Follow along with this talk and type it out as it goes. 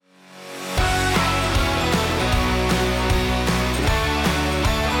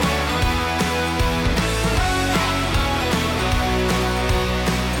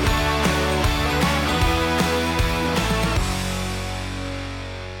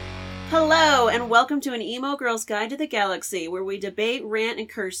Hello, and welcome to an Emo Girl's Guide to the Galaxy, where we debate, rant, and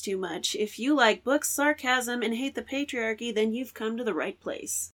curse too much. If you like books, sarcasm, and hate the patriarchy, then you've come to the right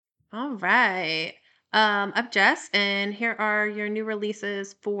place. All right. I'm Jess, and here are your new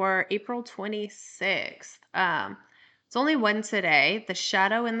releases for April 26th. It's only one today. The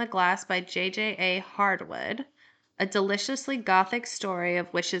Shadow in the Glass by J.J.A. Hardwood. A deliciously gothic story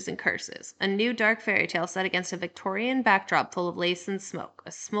of wishes and curses. A new dark fairy tale set against a Victorian backdrop full of lace and smoke.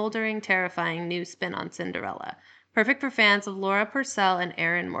 A smoldering, terrifying new spin on Cinderella. Perfect for fans of Laura Purcell and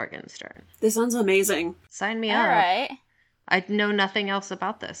Erin Morgenstern. This sounds amazing. Sign me All up. right. I know nothing else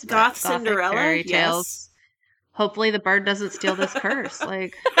about this. Goth Gothic Cinderella? fairy tales. Yes. Hopefully the bird doesn't steal this curse.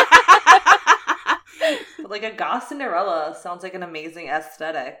 Like, But like a goth Cinderella sounds like an amazing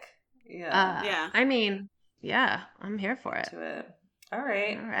aesthetic. Yeah. Yeah. I mean, yeah, I'm here for it. To it. All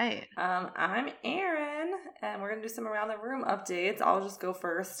right. All right. I'm Erin, and we're gonna do some around the room updates. I'll just go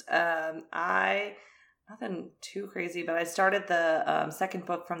first. Nothing too crazy, but I started the second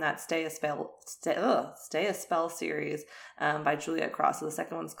book from that Stay a Spell series by Juliet Cross. So the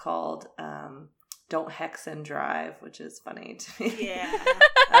second one's called Don't Hex and Drive, which is funny to me. Yeah.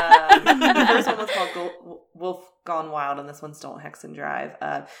 The first one was called Wolf Gone Wild, and this one's Don't Hex and Drive,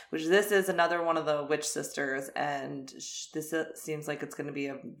 which this is another one of the witch sisters, and this seems like it's going to be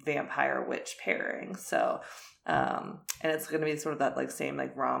a vampire witch pairing. So, and it's going to be sort of that like same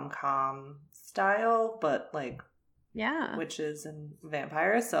like rom-com style, but like Yeah. witches and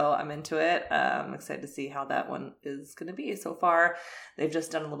vampires. So I'm into it. I'm excited to see how that one is going to be. So far, they've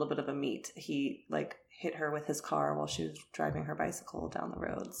just done a little bit of a meet. He like hit her with his car while she was driving her bicycle down the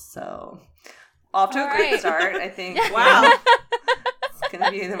roads. So off to a great start, I think. Wow. It's going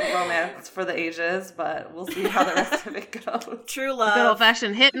to be the romance for the ages, but we'll see how the rest of it goes. True love. Good old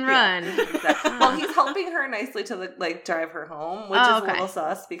fashioned hit and run. Yeah, exactly. Well, he's helping her nicely to like drive her home, which is a little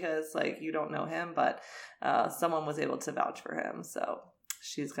sus because like you don't know him, but someone was able to vouch for him, so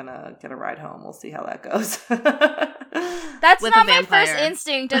she's gonna get a ride home. We'll see how that goes. That's With not a my vampire. first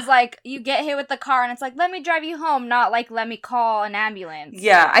instinct is like, you get hit with the car and it's like, let me drive you home, not like, let me call an ambulance.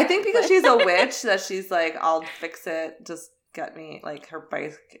 Yeah, I think because she's a witch that she's like, I'll fix it, just get me, like her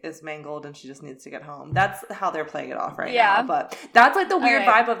bike is mangled and she just needs to get home. That's how they're playing it off right now. But that's like the weird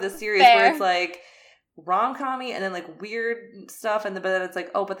vibe of this series where it's like rom-com-y and then like weird stuff, and but then it's like,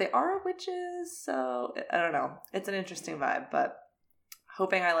 oh, but they are witches, so I don't know. It's an interesting vibe, but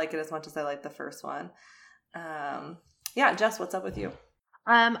hoping I like it as much as I like the first one. Yeah, Jess, what's up with you?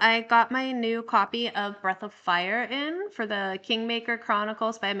 I got my new copy of Breath of Fire in for the Kingmaker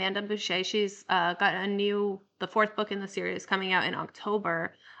Chronicles by Amanda Boucher. She's got the fourth book in the series coming out in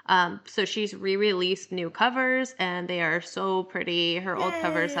October. So she's re-released new covers, and they are so pretty. Her old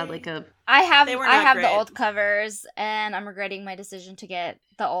covers had like a... I have great. the old covers, and I'm regretting my decision to get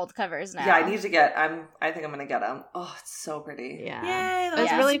the old covers now. Yeah, I need to get... I think I'm gonna get them. Oh, it's so pretty. Yeah. Yay,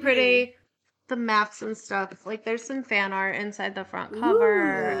 It's really pretty. The maps and stuff. Like, there's some fan art inside the front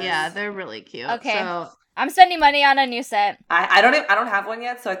cover. Ooh, yes. Yeah, they're really cute. Okay. So, I'm spending money on a new set. I don't have one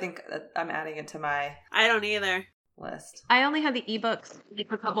yet, so I think I'm adding it to my I don't either. list. I only had the ebooks,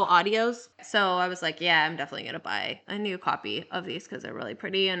 like a couple audios. So I was like, yeah, I'm definitely going to buy a new copy of these because they're really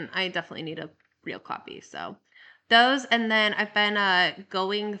pretty. And I definitely need a real copy. So those. And then I've been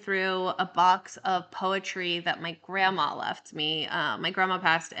going through a box of poetry that my grandma left me. My grandma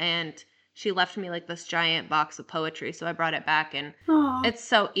passed, and she left me like this giant box of poetry. So I brought it back, and Aww. it's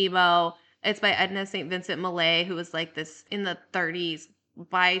so emo. It's by Edna St. Vincent Millay, who was like this in the 30s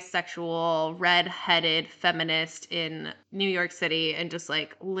bisexual, red-headed feminist in New York City, and just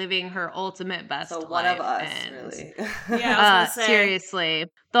like living her ultimate best So life. one of us, and, really. Yeah, I was gonna say. seriously,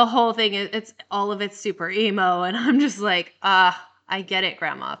 the whole thing it's all of it's super emo, and I'm just like, I get it,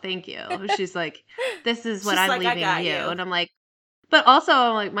 Grandma. Thank you. She's like, this is what She's I'm like, I leaving got you, you. and I'm like. But also,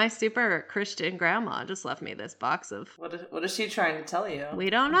 I'm like, my super Christian grandma just left me this box of... What is she trying to tell you? We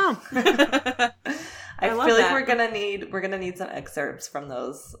don't know. I feel love like that. we're gonna need some excerpts from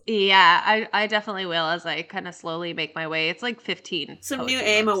those. Yeah, I definitely will as I kind of slowly make my way. It's like 15 Some poetry new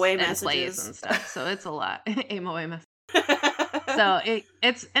aim books away and messages. plays and stuff, so it's a lot. Aim away messages. So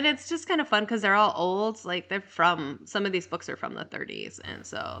it's just kind of fun because they're all old. Like some of these books are from the 30s, and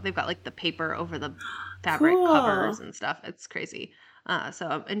so they've got like the paper over the fabric Cool. covers and stuff. It's crazy. So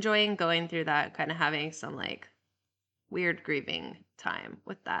I'm enjoying going through that, kind of having some like weird grieving time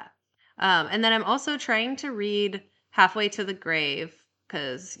with that. And then I'm also trying to read Halfway to the Grave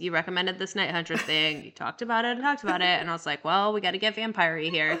because you recommended this Night Hunter thing. You talked about it, and I was like, well, we got to get vampire-y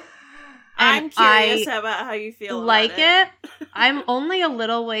here. I'm curious about how you feel like about it. I'm only a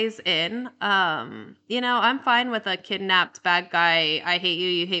little ways in. I'm fine with a kidnapped bad guy, I hate you,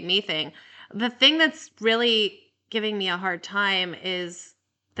 you hate me thing. The thing that's really giving me a hard time is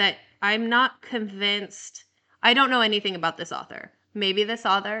that I'm not convinced. I don't know anything about this author. Maybe this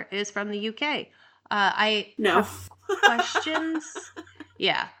author is from the UK. I have questions.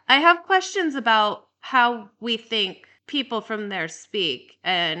 Yeah, I have questions about how we think people from there speak,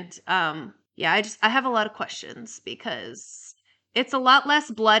 and I have a lot of questions because it's a lot less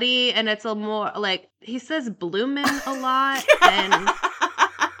bloody and it's a more like he says bloomin' a lot and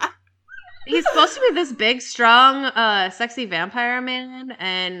he's supposed to be this big, strong, sexy vampire man,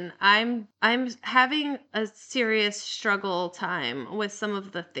 and I'm having a serious struggle time with some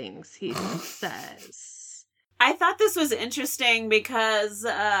of the things he says. I thought this was interesting because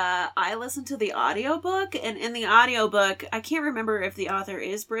I listened to the audiobook, and in the audiobook, I can't remember if the author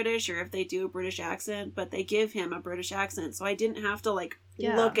is British or if they do a British accent, but they give him a British accent, so I didn't have to look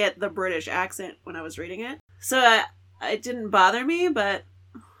at the British accent when I was reading it. So it didn't bother me, but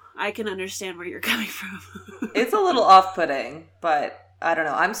I can understand where you're coming from. It's a little off-putting, but I don't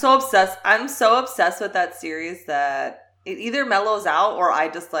know. I'm so obsessed with that series that it either mellows out or I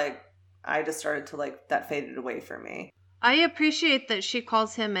just started to that faded away for me. I appreciate that she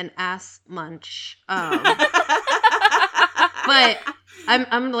calls him an ass munch. But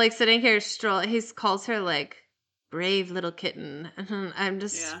I'm sitting here strolling. He calls her brave little kitten. I'm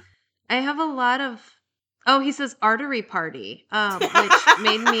just, I have a lot of, he says artery party, which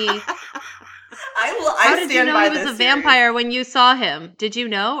made me. How did you know he was a vampire when you saw him? Did you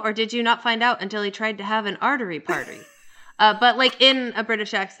know, or did you not find out until he tried to have an artery party? But in a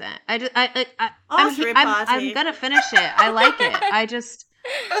British accent. I'm gonna finish it. I like it.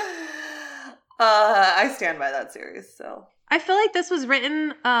 I stand by that series. So I feel like this was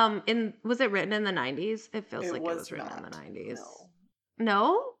written. Was it written in the 90s? It feels like it was written in the 90s.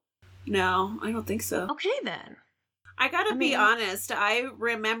 No, I don't think so. Okay, then. I gotta be honest. I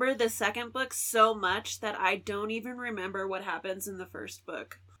remember the second book so much that I don't even remember what happens in the first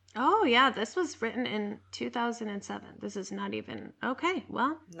book. Oh, yeah, this was written in 2007. This is not even... Okay,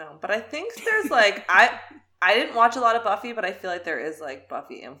 well... No, but I think there's I didn't watch a lot of Buffy, but I feel like there is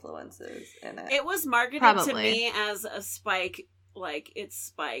Buffy influences in it. It was marketed to me as a Spike, it's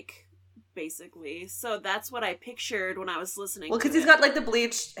Spike, basically. So that's what I pictured when I was listening to it. Well, because he's got the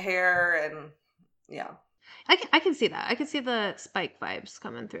bleached hair and... Yeah. I can see that. I can see the Spike vibes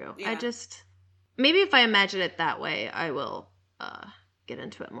coming through. Yeah. Maybe if I imagine it that way, I will... get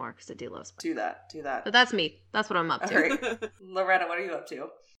into it more because I do love Spike. Do that. But that's me. That's what I'm up to. Right. Loretta, what are you up to?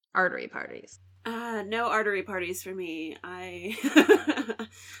 Artery parties. No artery parties for me. I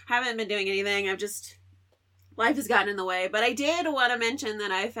haven't been doing anything. Life has gotten in the way. But I did want to mention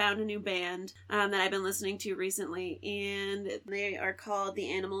that I found a new band that I've been listening to recently, and they are called The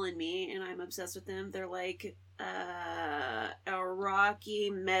Animal in Me, and I'm obsessed with them. They're a rocky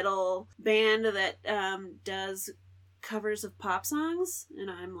metal band that does covers of pop songs, and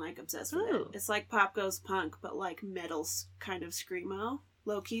I'm obsessed with it. It's like Pop Goes Punk, but metal kind of screamo,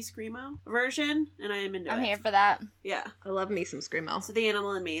 low-key screamo version, and I am into it. I'm here for that. Yeah. I love me some screamo. So The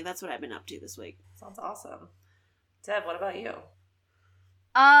Animal in Me, that's what I've been up to this week. Sounds awesome. Deb, what about you?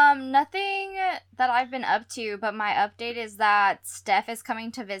 Nothing that I've been up to, but my update is that Steph is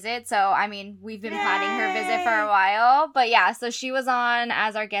coming to visit. So, we've been planning her visit for a while. But yeah, so she was on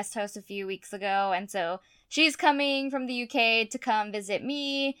as our guest host a few weeks ago, and so she's coming from the UK to come visit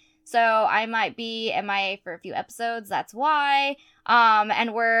me. So I might be MIA for a few episodes. That's why. And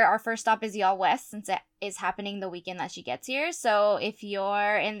our first stop is Y'all West, since it is happening the weekend that she gets here. So if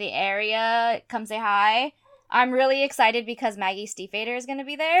you're in the area, come say hi. I'm really excited because Maggie Stiefvater is going to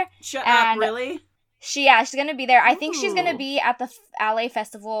be there. Shut up, really? She's going to be there. I think she's going to be at the LA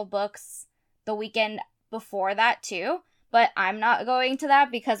Festival of Books the weekend before that too. But I'm not going to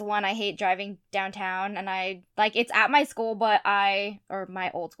that because, one, I hate driving downtown, and it's at my school, or my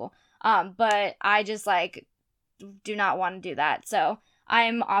old school. But I just, do not want to do that. So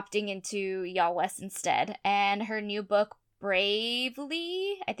I'm opting into Y'all West instead. And her new book,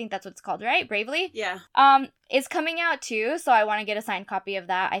 Bravely, I think that's what it's called, right? Bravely? Yeah. Is coming out too, so I want to get a signed copy of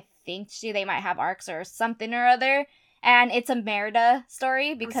that. I think they might have arcs or something or other. And it's a Merida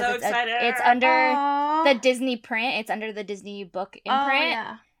story because it's under the Disney print. It's under the Disney book imprint. Oh,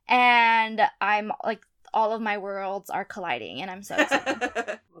 yeah. And I'm all of my worlds are colliding, and I'm so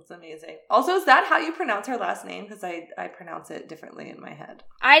excited. That's amazing. Also, is that how you pronounce her last name? Because I pronounce it differently in my head.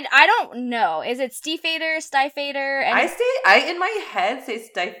 I don't know. Is it Stiefvater, Stiefvater? And I in my head say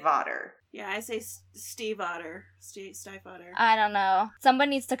Stiefvater. Yeah, I say Steve Otter. Steve Otter. I don't know. Someone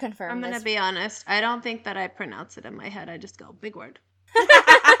needs to confirm I'm this. gonna be honest. I don't think that I pronounce it in my head. I just go, big word.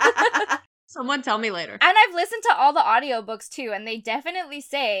 Someone tell me later. And I've listened to all the audiobooks too, and they definitely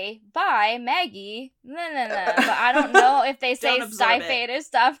say, bye, Maggie. No. But I don't know if they say Stiefvater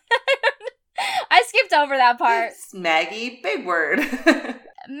stuff. I skipped over that part. Maggie, big word.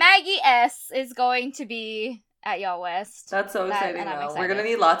 Maggie S is going to be at Y'all West. That's so exciting, though. We're going to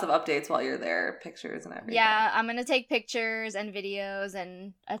need lots of updates while you're there, pictures and everything. Yeah, I'm going to take pictures and videos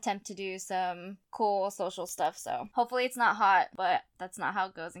and attempt to do some cool social stuff, so hopefully it's not hot, but that's not how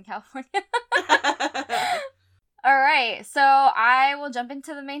it goes in California. All right, so I will jump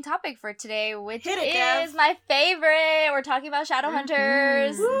into the main topic for today, which is my favorite. We're talking about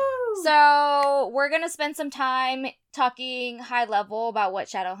Shadowhunters. Mm-hmm. So we're going to spend some time talking high level about what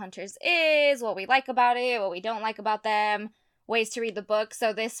Shadowhunters is, what we like about it, what we don't like about them, ways to read the book.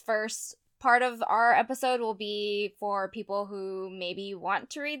 So this first part of our episode will be for people who maybe want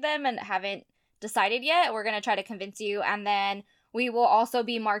to read them and haven't decided yet. We're going to try to convince you, and then we will also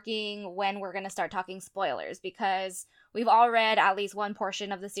be marking when we're going to start talking spoilers, because we've all read at least one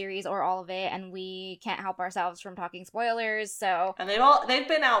portion of the series or all of it, and we can't help ourselves from talking spoilers, so... And they've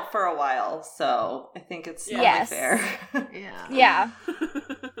been out for a while, so I think it's only fair. Yeah.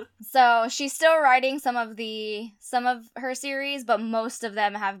 So she's still writing some of her series, but most of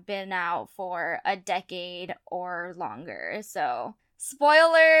them have been out for a decade or longer, so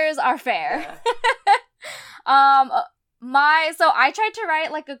spoilers are fair. Yeah. So I tried to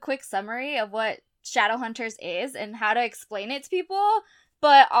write like a quick summary of what Shadowhunters is and how to explain it to people,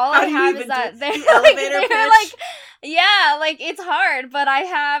 but all I have is that they're it's hard, but I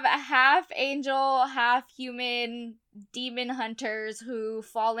have half angel, half human demon hunters who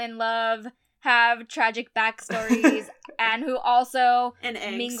fall in love, have tragic backstories, and who also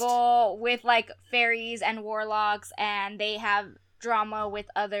mingle with like fairies and warlocks, and they have drama with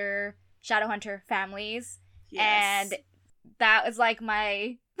other Shadowhunter families. Yes. And that was like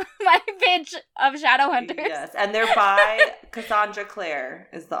my pitch of Shadowhunters. Yes, and they're by Cassandra Clare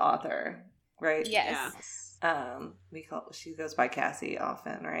is the author, right? Yes. Yeah. She goes by Cassie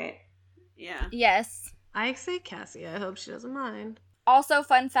often, right? Yeah. Yes. I say Cassie. I hope she doesn't mind. Also,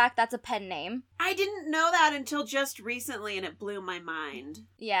 fun fact, that's a pen name. I didn't know that until just recently, and it blew my mind.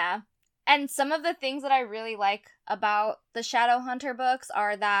 Yeah. And some of the things that I really like about the Shadowhunter books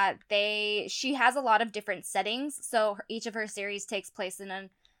are that she has a lot of different settings. So each of her series takes place in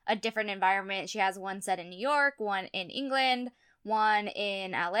a different environment. She has one set in New York, one in England, one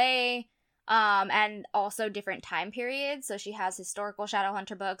in LA, and also different time periods. So she has historical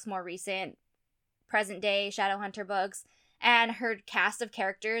Shadowhunter books, more recent, present day Shadowhunter books, and her cast of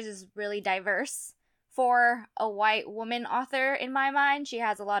characters is really diverse. For a white woman author, in my mind, she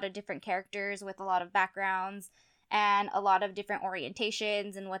has a lot of different characters with a lot of backgrounds and a lot of different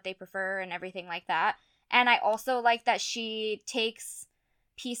orientations and what they prefer and everything like that. And I also like that she takes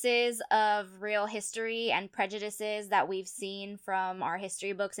pieces of real history and prejudices that we've seen from our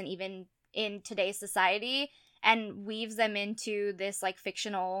history books and even in today's society and weaves them into this like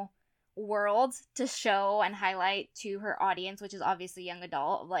fictional world to show and highlight to her audience, which is obviously young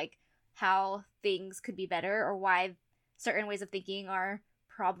adult, like how things could be better or why certain ways of thinking are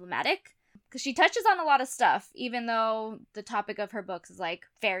problematic. Because she touches on a lot of stuff, even though the topic of her books is like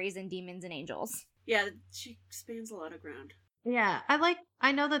fairies and demons and angels. Yeah, she spans a lot of ground. Yeah,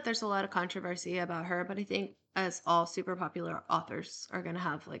 I know that there's a lot of controversy about her, but I think as all super popular authors are going to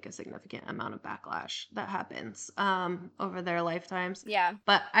have like a significant amount of backlash that happens over their lifetimes. Yeah.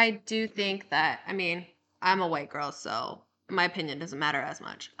 But I do think that, I mean, I'm a white girl, so my opinion doesn't matter as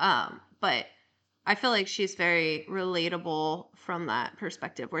much. But I feel like she's very relatable from that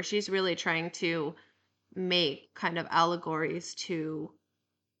perspective, where she's really trying to make kind of allegories to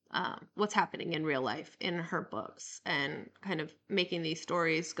what's happening in real life in her books and kind of making these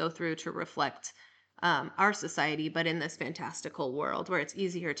stories go through to reflect our society, but in this fantastical world where it's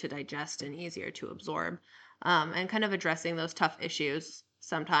easier to digest and easier to absorb, and kind of addressing those tough issues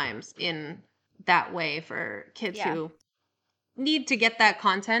sometimes in that way for kids who need to get that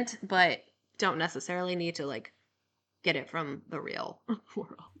content, but don't necessarily need to like get it from the real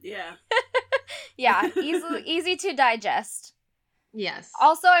world. Yeah. Yeah, easy to digest. Yes.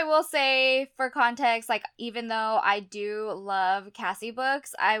 Also, I will say, for context, like, even though I do love Cassie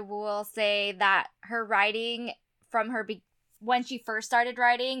books, I will say that her writing from when she first started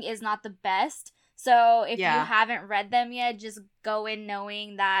writing is not the best. So if you haven't read them yet, just go in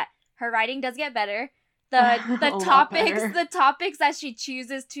knowing that her writing does get better. The topics that she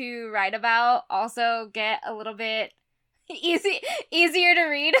chooses to write about also get a little bit easier to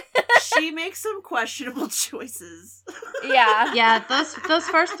read. She makes some questionable choices. Yeah, those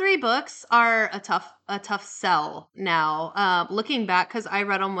first 3 books are a tough sell now. Looking back, because I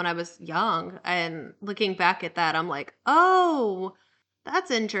read them when I was young, and looking back at that, I'm like, oh,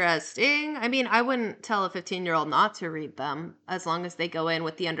 that's interesting. I mean, I wouldn't tell a 15-year-old not to read them as long as they go in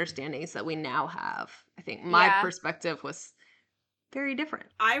with the understandings that we now have. I think my perspective was very different.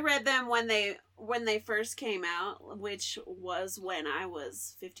 I read them when they first came out, which was when I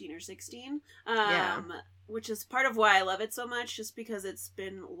was 15 or 16. Which is part of why I love it so much, just because it's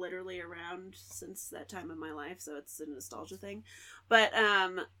been literally around since that time of my life, so it's a nostalgia thing. But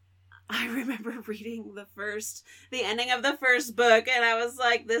I remember reading the ending of the first book, and I was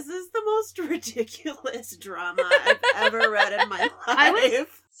like, this is the most ridiculous drama I've ever read in my life. I was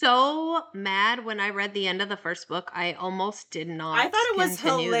so mad when I read the end of the first book. I almost did not I thought it was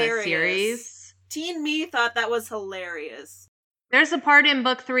hilarious. The series. Teen me thought that was hilarious. There's a part in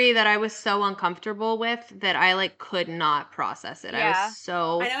book 3 that I was so uncomfortable with that I could not process it. Yeah. I was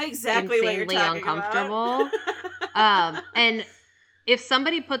so I know exactly what you're talking uncomfortable. About. And if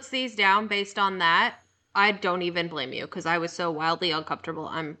somebody puts these down based on that, I don't even blame you, because I was so wildly uncomfortable.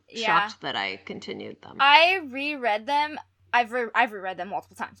 I'm shocked that I continued them. I reread them. I've reread them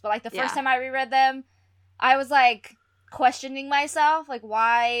multiple times, but the first time I reread them, I was questioning myself,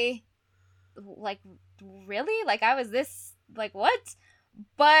 why, really? I was this, what?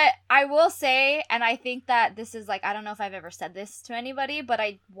 But I will say, and I think that this is I don't know if I've ever said this to anybody, but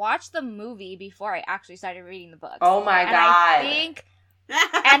I watched the movie before I actually started reading the books. Oh my God.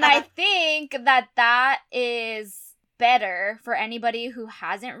 I think that is better for anybody who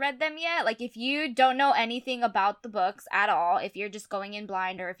hasn't read them yet. If you don't know anything about the books at all, if you're just going in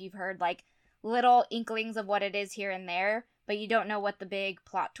blind, or if you've heard little inklings of what it is here and there, but you don't know what the big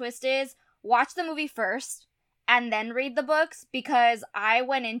plot twist is, watch the movie first and then read the books, because I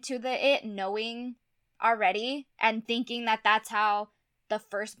went into it knowing already and thinking that that's how the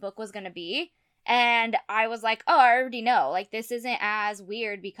first book was going to be. And I was like, oh, I already know. This isn't as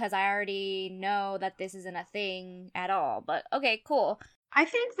weird because I already know that this isn't a thing at all. But okay, cool. I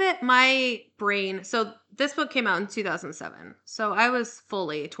think that my brain, so this book came out in 2007. So I was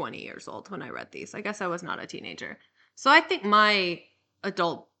fully 20 years old when I read these. I guess I was not a teenager. So I think my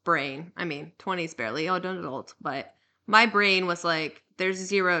adult brain, 20's barely an adult, but my brain was there's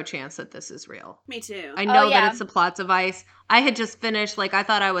 0 chance that this is real. Me too. I know that it's a plot device. I had just finished, I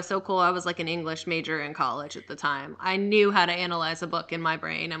thought I was so cool. I was an English major in college at the time. I knew how to analyze a book in my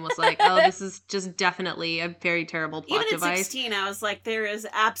brain and was oh, this is just definitely a very terrible plot device. Even at 16, I was there is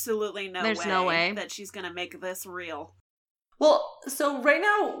absolutely no way that she's going to make this real. Well, so right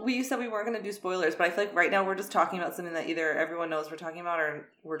now, you said we weren't going to do spoilers, but I feel right now we're just talking about something that either everyone knows we're talking about, or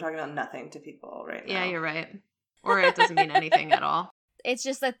we're talking about nothing to people right now. Yeah, you're right. Or it doesn't mean anything at all. It's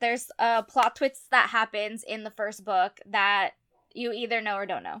just that there's a plot twist that happens in the first book that you either know or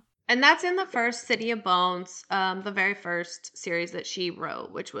don't know. And that's in the first City of Bones, the very first series that she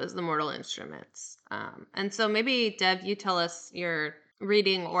wrote, which was The Mortal Instruments. And so maybe, Dev, you tell us your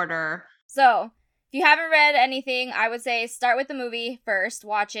reading order. So, if you haven't read anything, I would say start with the movie first,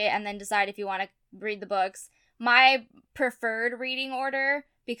 watch it, and then decide if you want to read the books. My preferred reading order,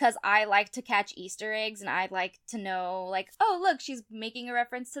 because I like to catch Easter eggs and I like to know, oh, look, she's making a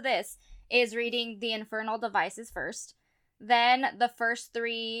reference to this, is reading The Infernal Devices first, then the first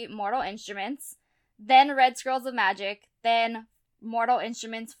 3 Mortal Instruments, then Red Scrolls of Magic, then Mortal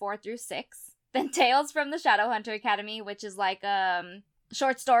Instruments 4 through 6, then Tales from the Shadowhunter Academy, which is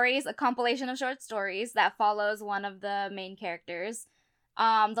short stories, a compilation of short stories that follows one of the main characters.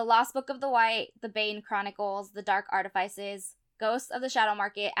 The Lost Book of the White, The Bane Chronicles, The Dark Artifices, Ghosts of the Shadow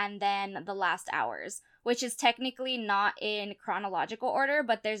Market, and then The Last Hours, which is technically not in chronological order,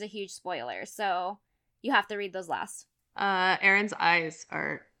 but there's a huge spoiler, so you have to read those last. Erin's eyes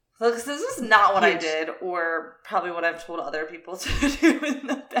are... Look, this is not what huge. I did, or probably what I've told other people to do in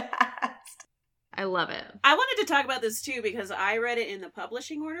the past. I love it. I wanted to talk about this too because I read it in the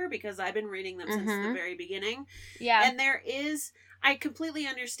publishing order because I've been reading them since the very beginning. Yeah. And I completely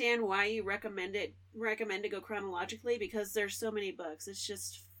understand why you recommend to go chronologically because there's so many books. It's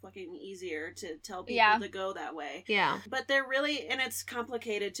just fucking easier to tell people to go that way. Yeah. But they're really, and it's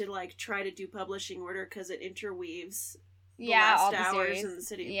complicated to try to do publishing order because it interweaves Last Hours and the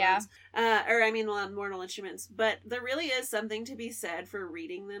City of Bones. Mortal Instruments. But there really is something to be said for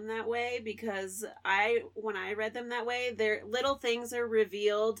reading them that way, because when I read them that way, their little things are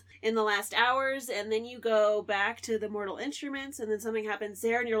revealed in the Last Hours, and then you go back to the Mortal Instruments, and then something happens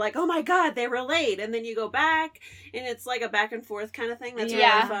there, and you're like, oh my god, they relate, and then you go back, and it's like a back and forth kind of thing. That's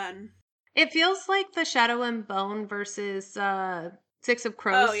really fun. It feels like the Shadow and Bone versus Six of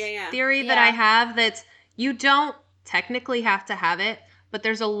Crows theory that I have, that you don't technically have to have it, but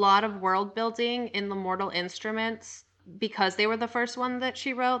there's a lot of world building in the Mortal Instruments because they were the first one that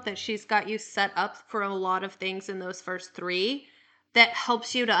she wrote, that she's got you set up for a lot of things in those first 3 that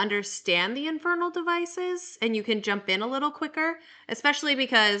helps you to understand the infernal devices, and you can jump in a little quicker, especially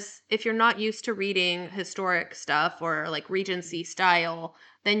because if you're not used to reading historic stuff or like Regency style,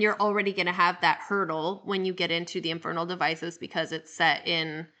 then you're already going to have that hurdle when you get into the infernal devices because it's set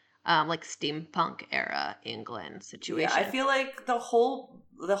in like steampunk era England situation. Yeah, I feel like the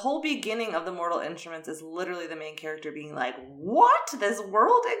whole beginning of the Mortal Instruments is literally the main character being like, what? This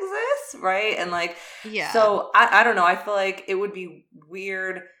world exists? Right? And like, so I don't know. I feel like it would be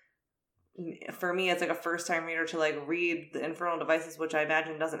weird for me as like a first time reader to like read the Infernal Devices, which I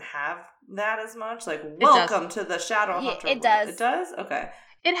imagine doesn't have that as much. Like, welcome to the Shadowhunter world. Does. It does? Okay.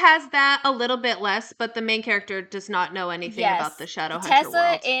 It has that a little bit less, but the main character does not know anything about the Shadowhunter world.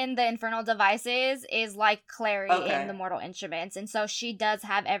 Tessa in the Infernal Devices is like Clary in the Mortal Instruments, and so she does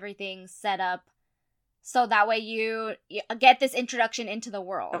have everything set up so that way you get this introduction into the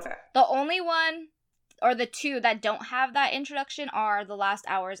world. Okay. The only one, or the 2 that don't have that introduction, are the Last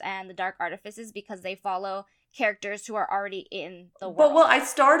Hours and the Dark Artifices, because they follow characters who are already in the world. But I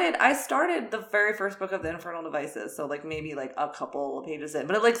started the very first book of the Infernal Devices, so like maybe like a couple of pages in,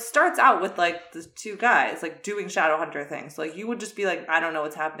 but it like starts out with like the 2 guys like doing Shadowhunter things. So like you would just be like, I don't know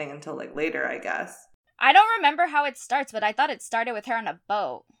what's happening until like later, I guess. I don't remember how it starts, but I thought it started with her on a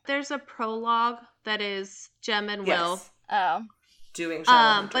boat. There's a prologue that is Jem and Will. Oh. Doing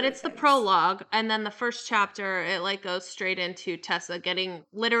Shadowhunter but it's things. the prologue, and then the first chapter it like goes straight into Tessa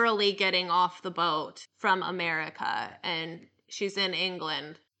literally getting off the boat from America, and she's in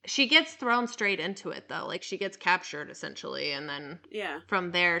England. She gets thrown straight into it though, like she gets captured essentially, and then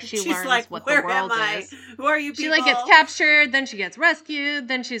from there she's learns like, what the world is. Who are you people? She like gets captured, then she gets rescued,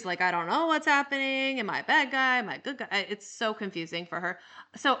 then she's like, I don't know what's happening. Am I a bad guy? Am I a good guy? It's so confusing for her.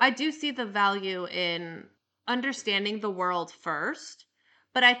 So I do see the value in understanding the world first,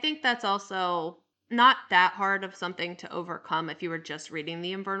 but I think that's also not that hard of something to overcome if you were just reading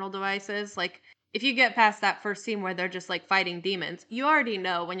the Infernal Devices. Like, if you get past that first scene where they're just like fighting demons, you already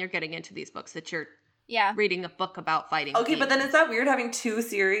know when you're getting into these books that you're reading a book about fighting demons. But then is that weird having 2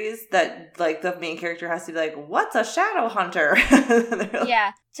 series that like the main character has to be like, what's a Shadowhunter?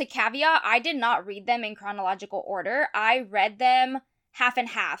 Yeah. To caveat, I did not read them in chronological order. I read them half and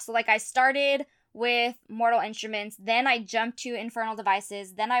half. So like I started with Mortal Instruments, then I jumped to Infernal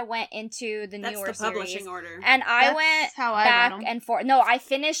Devices, then I went into the newer series. That's the publishing order. And I went back and forth. No, I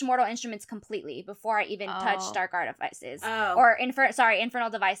finished Mortal Instruments completely before I even touched Dark Artifices. Or Infernal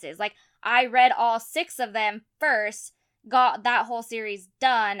Devices. Like, I read all 6 of them first, got that whole series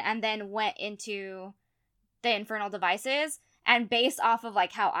done, and then went into the Infernal Devices. And based off of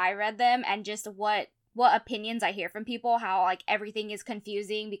like how I read them and just what opinions I hear from people, how like everything is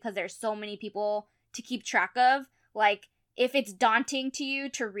confusing because there's so many people to keep track of. Like, if it's daunting to you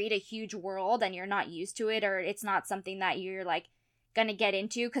to read a huge world and you're not used to it, or it's not something that you're like gonna get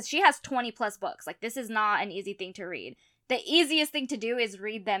into, because she has 20 plus books. Like, this is not an easy thing to read. The easiest thing to do is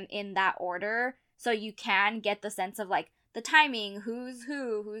read them in that order so you can get the sense of like the timing, who's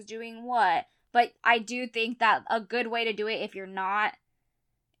doing what. But I do think that a good way to do it, if you're not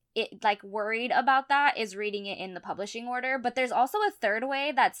worried about that, is reading it in the publishing order. But there's also a third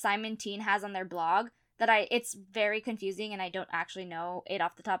way that Simon Teen has on their blog that it's very confusing, and I don't actually know it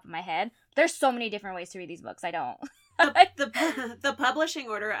off the top of my head. There's so many different ways to read these books. I don't. The publishing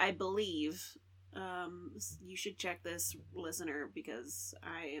order, I believe, you should check this, listener, because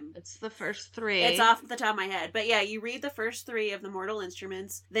it's the first 3. It's off the top of my head. But yeah, you read the first 3 of the Mortal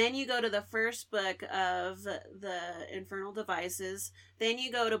Instruments, then you go to the first book of the Infernal Devices, then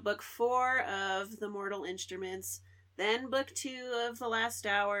you go to book 4 of the Mortal Instruments, then book 2 of the Last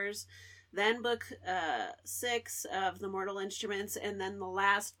Hours, then book 6 of the Mortal Instruments, and then the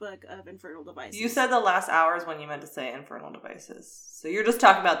last book of Infernal Devices. You said the Last Hours when you meant to say Infernal Devices. So you're just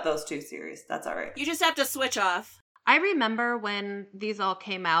talking about those 2 series. That's all right. You just have to switch off. I remember when these all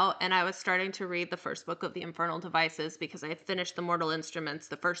came out and I was starting to read the first book of the Infernal Devices because I finished the Mortal Instruments,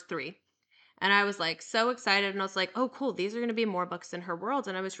 the first 3. And I was like so excited, and I was like, oh, cool, these are going to be more books in her world.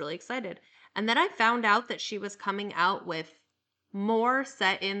 And I was really excited. And then I found out that she was coming out with more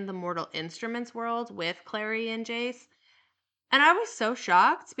set in the Mortal Instruments world with Clary and Jace. And I was so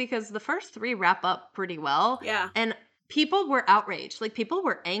shocked because the first 3 wrap up pretty well. Yeah. And people were outraged. Like, people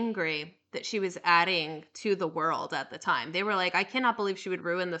were angry that she was adding to the world at the time. They were like, I cannot believe she would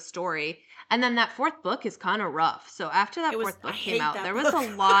ruin the story. And then that 4th book is kind of rough. So after that 4th book came out, there was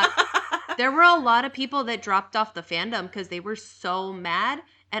a lot. There were a lot of people that dropped off the fandom because they were so mad.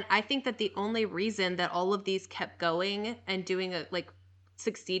 And I think that the only reason that all of these kept going and doing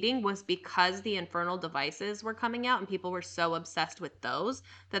succeeding was because the Infernal Devices were coming out and people were so obsessed with those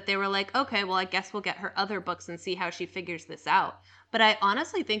that they were like, okay, well, I guess we'll get her other books and see how she figures this out. But I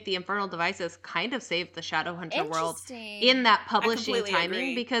honestly think the Infernal Devices kind of saved the Shadowhunter world in that publishing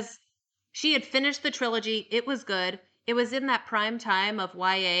timing because she had finished the trilogy. It was good. It was in that prime time of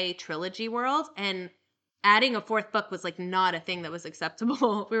YA trilogy world, and adding a 4th book was like not a thing that was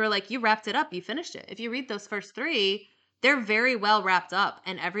acceptable. We were like, you wrapped it up. You finished it. If you read those first 3, they're very well wrapped up,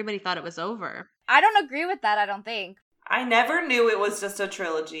 and everybody thought it was over. I don't agree with that, I don't think. I never knew it was just a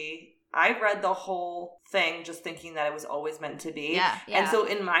trilogy. I read the whole thing just thinking that it was always meant to be. Yeah. And so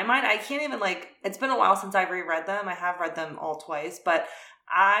in my mind, I can't even it's been a while since I've reread them. I have read them all twice, but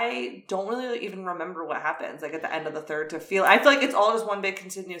I don't really even remember what happens at the end of the 3rd I feel like it's all just one big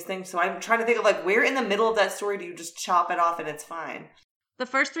continuous thing. So I'm trying to think of where in the middle of that story do you just chop it off and it's fine? The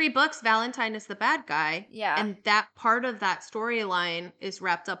first 3 books, Valentine is the bad guy. Yeah. And that part of that storyline is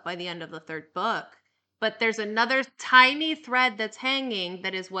wrapped up by the end of the 3rd book. But there's another tiny thread that's hanging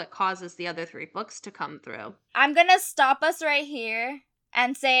that is what causes the other 3 books to come through. I'm going to stop us right here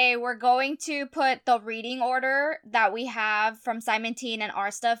and say we're going to put the reading order that we have from Simon Teen and our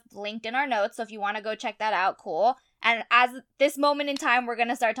stuff linked in our notes. So if you want to go check that out, cool. And as this moment in time, we're going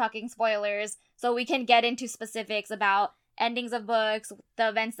to start talking spoilers so we can get into specifics about endings of books, the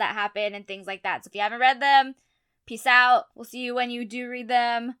events that happen, and things like that. So if you haven't read them, peace out. We'll see you when you do read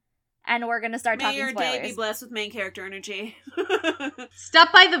them. And we're going to start talking spoilers. May your day be blessed with main character energy.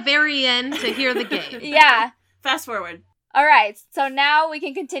 Stop by the very end to hear the game. Yeah. Fast forward. All right. So now we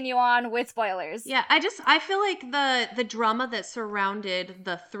can continue on with spoilers. Yeah, I feel like the drama that surrounded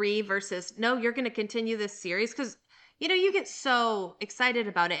the 3 versus, no, you're going to continue this series, because you get so excited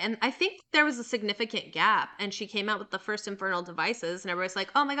about it. And I think there was a significant gap. And she came out with the first Infernal Devices. And everybody's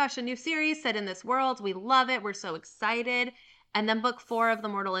like, oh my gosh, a new series set in this world. We love it. We're so excited. And then book 4 of the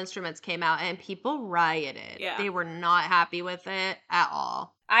Mortal Instruments came out. And people rioted. Yeah. They were not happy with it at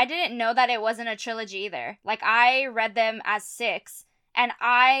all. I didn't know that it wasn't a trilogy either. I read them as 6. And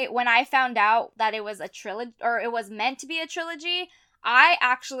when I found out that it was a trilogy, or it was meant to be a trilogy, I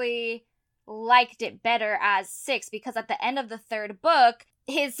actually liked it better as 6, because at the end of the 3rd book,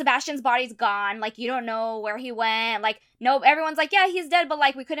 Sebastian's body's gone. You don't know where he went. No, everyone's like, yeah, he's dead, but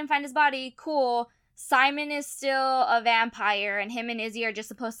we couldn't find his body. Cool. Simon is still a vampire, and him and Izzy are just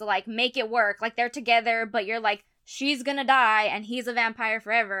supposed to make it work. They're together, but you're she's gonna die and he's a vampire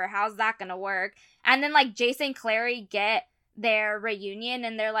forever. How's that gonna work? And then Jace and Clary get their reunion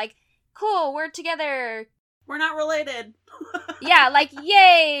and they're like, cool, we're together. We're not related. Yeah,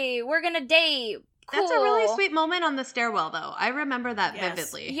 yay, we're gonna date. Cool. That's a really sweet moment on the stairwell, though. I remember that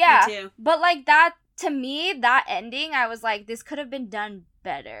vividly. Yeah, me too. But that, to me, that ending, I was like, this could have been done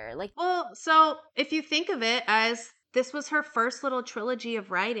better. Well, so if you think of it as this was her first little trilogy of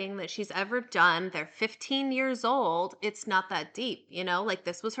writing that she's ever done. They're 15 years old. It's not that deep,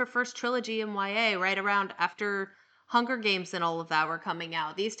 this was her first trilogy in YA right around after Hunger Games and all of that were coming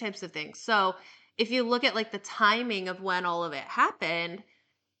out, these types of things. So if you look at the timing of when all of it happened,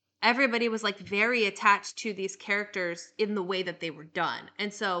 everybody was very attached to these characters in the way that they were done.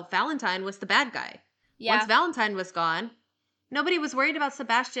 And so Valentine was the bad guy. Yeah. Once Valentine was gone, nobody was worried about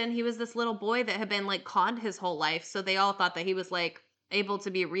Sebastian. He was this little boy that had been conned his whole life. So they all thought that he was able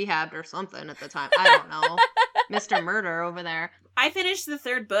to be rehabbed or something at the time. I don't know. Mr. Murder over there. I finished the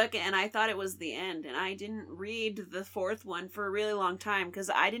 3rd book and I thought it was the end. And I didn't read the 4th one for a really long time because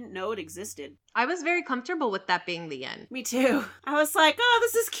I didn't know it existed. I was very comfortable with that being the end. Me too. I was like, oh,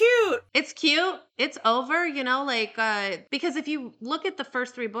 this is cute. It's cute. It's over, because if you look at the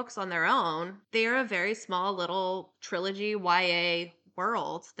first 3 books on their own, they're a very small little trilogy YA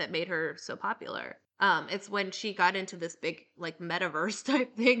world that made her so popular. It's when she got into this big, metaverse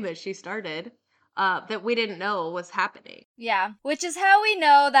type thing that she started. That we didn't know was happening. Yeah, which is how we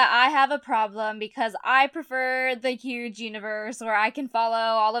know that I have a problem, because I prefer the huge universe where I can follow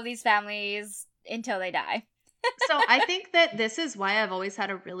all of these families until they die. So I think that this is why I've always had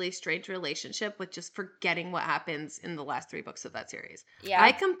a really strange relationship with just forgetting what happens in the last 3 books of that series. Yeah.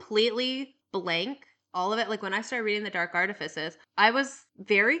 I completely blank, all of it. Like when I started reading The Dark Artifices, I was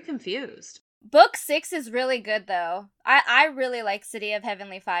very confused. Book 6 is really good, though. I really like City of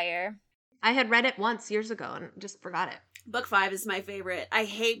Heavenly Fire. I had read it once years ago and just forgot it. Book 5 is my favorite. I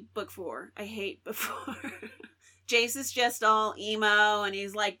hate book 4. I hate book 4. Jace is just all emo and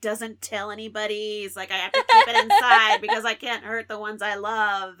he's like, doesn't tell anybody. He's like, I have to keep it inside because I can't hurt the ones I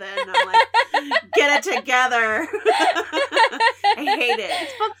love. And I'm like, get it together. I hate it.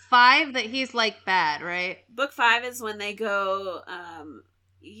 It's book 5 that he's like bad, right? Book 5 is when they go,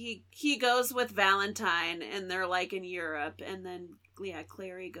 he goes with Valentine and they're like in Europe, and then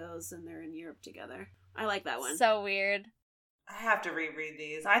Clary goes and they're in Europe together. I like that one. So weird. I have to reread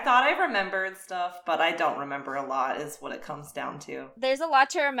these. I thought I remembered stuff, but I don't remember a lot is what it comes down to. There's a lot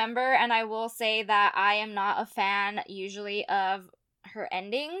to remember, and I will say that I am not a fan usually of her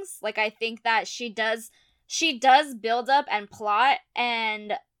endings. Like, I think that she does build up and plot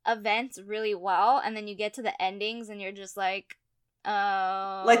and events really well, and then you get to the endings and you're just like,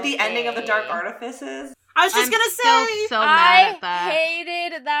 oh, like the ending of The Dark Artifices. I was just gonna say, so mad at that. I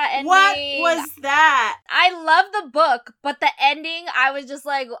hated that ending. What was that? I love the book, but the ending, I was just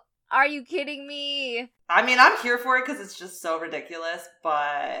like, are you kidding me? I mean, I'm here for it because it's just so ridiculous,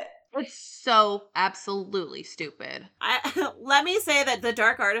 but it's so absolutely stupid. Let me say that The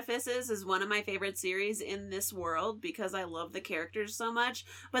Dark Artifices is one of my favorite series in this world because I love the characters so much,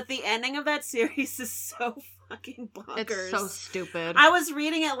 but the ending of that series is so fucking bonkers. It's so stupid. I was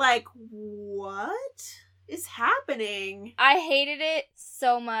reading it like, what is happening? I hated it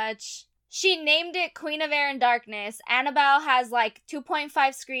so much. She named it Queen of Air and Darkness. Annabelle has like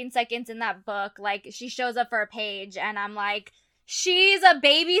 2.5 screen seconds in that book. Like, she shows up for a page, and I'm like, she's a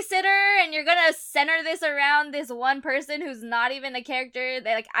babysitter, and you're gonna center this around this one person who's not even a character.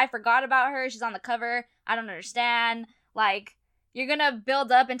 Like, I forgot about her. She's on the cover. I don't understand. Like, you're gonna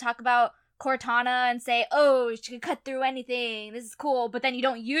build up and talk about Cortana and say, oh, she can cut through anything. This is cool. But then you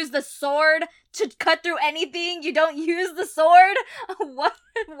don't use the sword to cut through anything. You don't use the sword. What?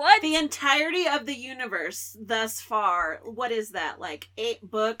 The entirety of the universe thus far, what is that? Like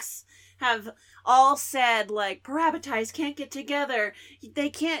 8 books have all said, like, Parabatis can't get together. They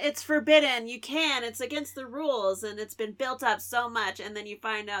can't, it's forbidden. You can, it's against the rules. And it's been built up so much. And then you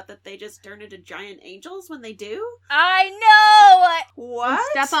find out that they just turn into giant angels when they do? I know! What?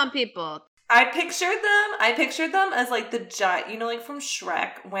 Step on people. I pictured them as like the giant, you know, like from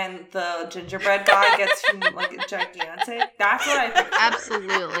Shrek when the gingerbread guy gets like gigantic. That's what I pictured.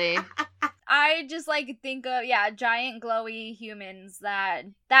 Absolutely. I just like think of giant glowy humans that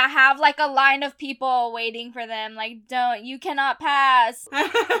have like a line of people waiting for them. Like, you cannot pass.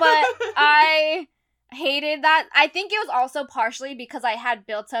 But I hated that. I think it was also partially because I had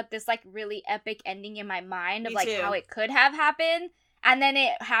built up this like really epic ending in my mind of like how it could have happened, and then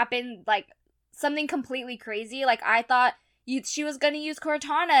it happened like something completely crazy. Like, I thought she was gonna use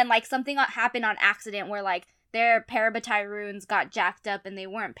Cortana, and like something happened on accident where like their Parabatai runes got jacked up and they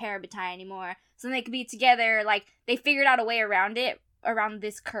weren't Parabatai anymore. So then they could be together. Like, they figured out a way around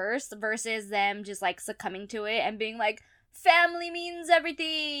this curse versus them just like succumbing to it and being like, family means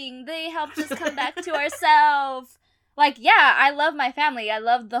everything. They helped us come back to ourselves. Like, yeah, I love my family. I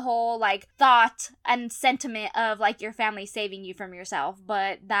love the whole, like, thought and sentiment of, like, your family saving you from yourself.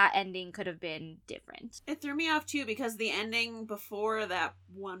 But that ending could have been different. It threw me off, too, because the ending before that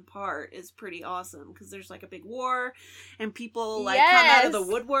one part is pretty awesome. Because there's, like, a big war, and people, like, come out of the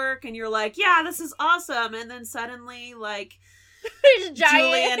woodwork, and you're like, yeah, this is awesome. And then suddenly, like,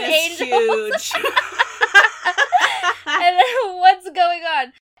 Julian is huge. And then what's going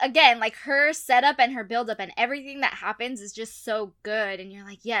on? Again, like, her setup and her buildup and everything that happens is just so good. And you're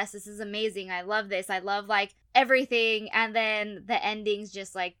like, yes, this is amazing. I love this. I love, like, everything. And then the endings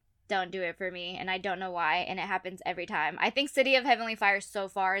just, like, don't do it for me. And I don't know why. And it happens every time. I think City of Heavenly Fire so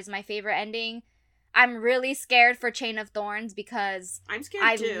far is my favorite ending. I'm really scared for Chain of Thorns because I'm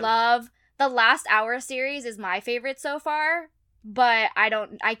scared too. I love the Last Hour series is my favorite so far. But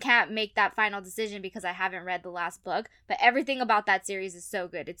I can't make that final decision because I haven't read the last book. But everything about that series is so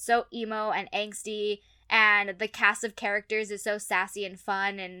good. It's so emo and angsty, and the cast of characters is so sassy and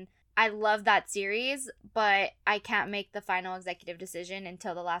fun, and I love that series, but I can't make the final executive decision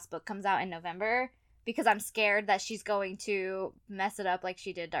until the last book comes out in November because I'm scared that she's going to mess it up like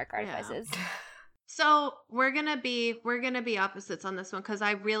she did Dark Artifices. Yeah. So we're gonna be opposites on this one because I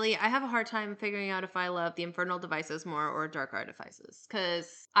have a hard time figuring out if I love the Infernal Devices more or Dark Artifices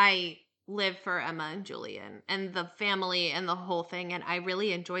because I live for Emma and Julian and the family and the whole thing, and I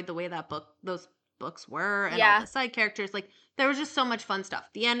really enjoyed the way those books were and all the side characters. Like, there was just so much fun stuff.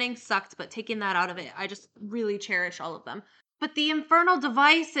 The ending sucked, but taking that out of it, I just really cherish all of them. But the Infernal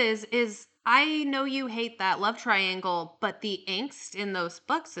Devices is I know you hate that love triangle, but the angst in those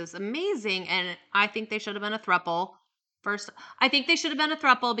books is amazing. And I think they should have been a throuple. First, I think they should have been a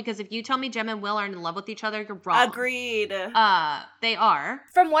throuple because if you tell me Jem and Will aren't in love with each other, you're wrong. Agreed. They are.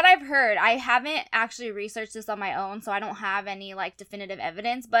 From what I've heard, I haven't actually researched this on my own, so I don't have any, like, definitive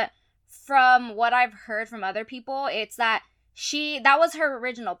evidence, but from what I've heard from other people, it's that that was her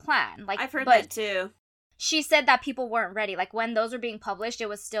original plan. Like, I've heard that too. She said that people weren't ready. Like, when those were being published, it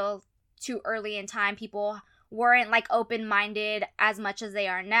was still too early in time. People weren't, like, open-minded as much as they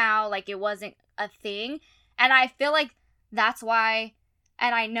are now. Like, it wasn't a thing. And I feel like that's why,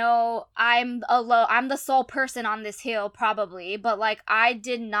 and I know I'm the sole person on this hill, probably, but, like, I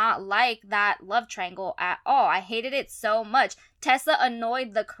did not like that love triangle at all. I hated it so much. Tessa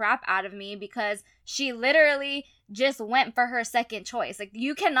annoyed the crap out of me because she literally just went for her second choice. Like,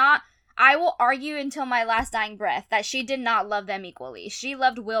 I will argue until my last dying breath that she did not love them equally. She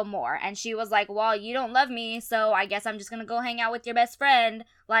loved Will more, and she was like, well, you don't love me, so I guess I'm just gonna go hang out with your best friend.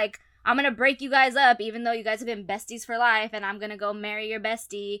 Like, I'm gonna break you guys up, even though you guys have been besties for life, and I'm gonna go marry your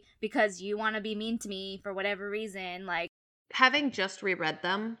bestie because you want to be mean to me for whatever reason. Like, having just reread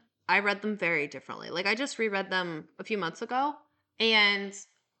them, I read them very differently. Like, I just reread them a few months ago, and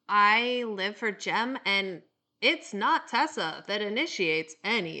I live for Jem, and it's not Tessa that initiates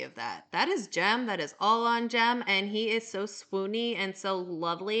any of that. That is Jem. That is all on Jem, and he is so swoony and so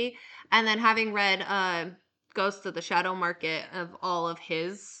lovely. And then having read Ghost of the Shadow Market of all of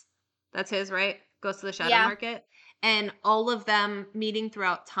his... That's his, right? Ghost of the Shadow Market. And all of them meeting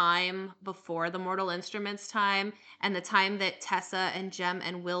throughout time before the Mortal Instruments time and the time that Tessa and Jem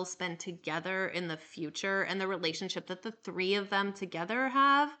and Will spend together in the future and the relationship that the three of them together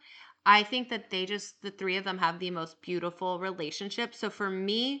have. I think that the three of them have the most beautiful relationship. So for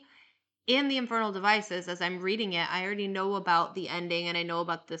me, in the Infernal Devices, as I'm reading it, I already know about the ending and I know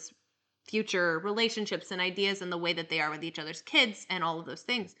about this future relationships and ideas and the way that they are with each other's kids and all of those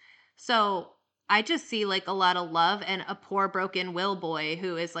things. So I just see like a lot of love and a poor broken Will boy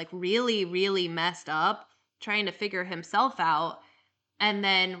who is like really, really messed up, trying to figure himself out, and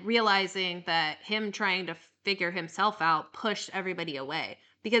then realizing that him trying to figure himself out pushed everybody away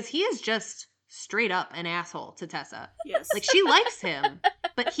because he is just straight up an asshole to Tessa. Yes. Like, she likes him,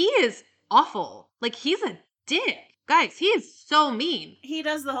 but he is awful. Like, he's a dick. Guys, he is so mean. He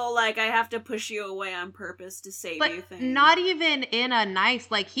does the whole, like, I have to push you away on purpose to save you thing. Not even in a nice,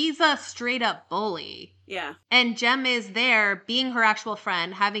 like, he's a straight up bully. Yeah. And Jem is there being her actual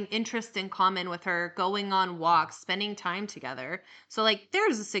friend, having interests in common with her, going on walks, spending time together. So, like,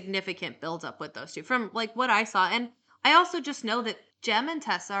 there's a significant buildup with those two from, like, what I saw. And I also just know that Jem and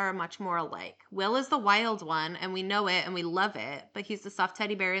Tessa are much more alike. Will is the wild one, and we know it, and we love it, but he's the soft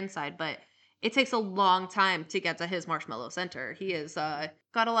teddy bear inside, but it takes a long time to get to his marshmallow center. He has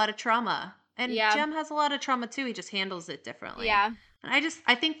got a lot of trauma. And Jem has a lot of trauma too. He just handles it differently. Yeah. And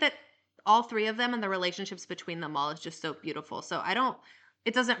I think that all three of them and the relationships between them all is just so beautiful. So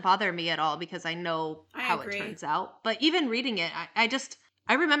it doesn't bother me at all because I know how it turns out. But even reading it,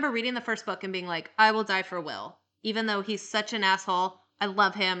 I remember reading the first book and being like, I will die for Will. Even though he's such an asshole, I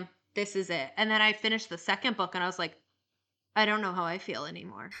love him. This is it. And then I finished the second book and I was like, I don't know how I feel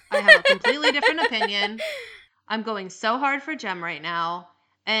anymore. I have a completely different opinion. I'm going so hard for Jem right now.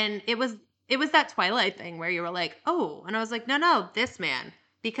 And it was that Twilight thing where you were like, oh, and I was like, no, this man,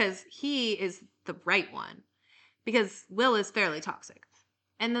 because he is the right one. Because Will is fairly toxic.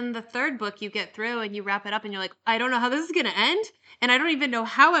 And then the third book you get through and you wrap it up and you're like, I don't know how this is going to end. And I don't even know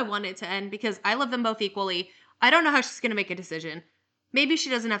how I want it to end because I love them both equally. I don't know how she's going to make a decision. Maybe she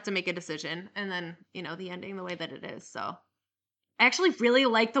doesn't have to make a decision. And then, the ending the way that it is. So I actually really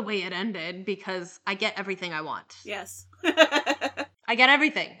like the way it ended because I get everything I want. Yes. I get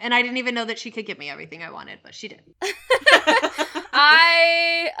everything. And I didn't even know that she could get me everything I wanted, but she did.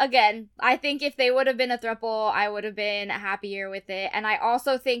 I think if they would have been a throuple, I would have been happier with it. And I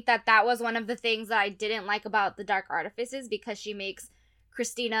also think that was one of the things that I didn't like about the Dark Artifices because she makes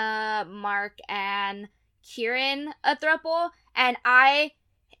Christina, Mark, and Kieran a throuple. And I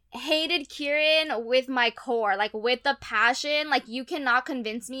hated Kieran with my core, like with the passion. Like, you cannot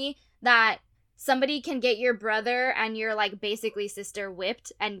convince me that somebody can get your brother and your like basically sister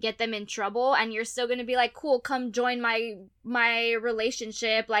whipped and get them in trouble and you're still gonna be like, cool, come join my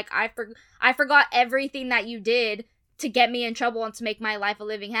relationship. Like, I forgot everything that you did to get me in trouble and to make my life a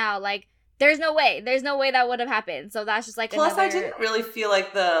living hell. Like, there's no way that would have happened. So that's just like plus I didn't really feel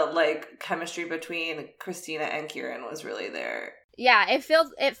like the chemistry between Christina and Kieran was really there. Yeah, it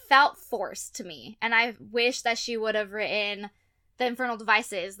felt forced to me, and I wish that she would have written the Infernal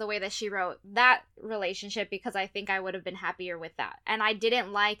Devices the way that she wrote that relationship because I think I would have been happier with that. And I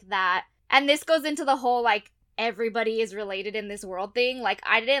didn't like that And this goes into the whole, like, everybody is related in this world thing. Like,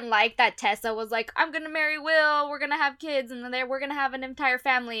 I didn't like that Tessa was like, I'm gonna marry Will, we're gonna have kids, and then we're gonna have an entire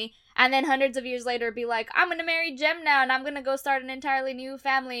family. And then hundreds of years later be like, I'm gonna marry Jem now, and I'm gonna go start an entirely new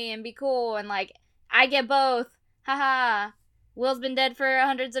family and be cool. And, like, I get both. Haha. Will's been dead for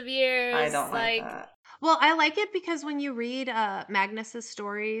hundreds of years. I don't like that. Well, I like it because when you read Magnus's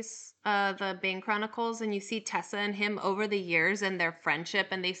stories, the Bane Chronicles, and you see Tessa and him over the years and their friendship,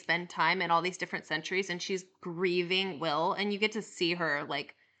 and they spend time in all these different centuries, and she's grieving Will, and you get to see her,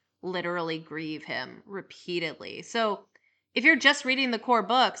 like, literally grieve him repeatedly. So if you're just reading the core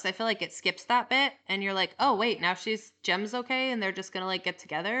books, I feel like it skips that bit, and you're like, oh, wait, now Jem's okay, and they're just gonna, like, get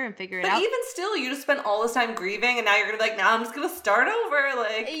together and figure it out. But even still, you just spent all this time grieving, and now you're gonna be like, now I'm just gonna start over,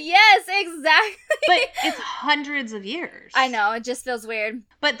 like... Yes, exactly. But it's hundreds of years. I know, it just feels weird.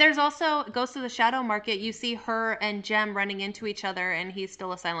 But there's also, Ghost of the Shadow Market, you see her and Jem running into each other, and he's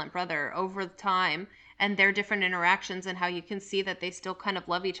still a silent brother over time, and their different interactions, and how you can see that they still kind of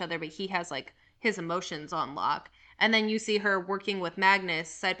love each other, but he has, like, his emotions on lock. And then you see her working with Magnus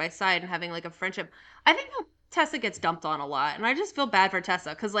side by side and having, like, a friendship. I think Tessa gets dumped on a lot, and I just feel bad for Tessa,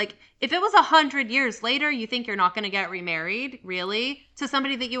 because, like, if it was 100 years later, you think you're not going to get remarried, really, to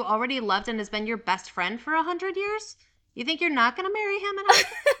somebody that you already loved and has been your best friend for 100 years? You think you're not going to marry him?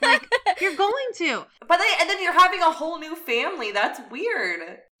 Like, you're going to. And then you're having a whole new family. That's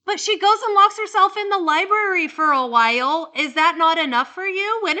weird. But she goes and locks herself in the library for a while. Is that not enough for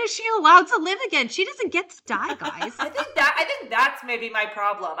you? When is she allowed to live again? She doesn't get to die, guys. I think that's maybe my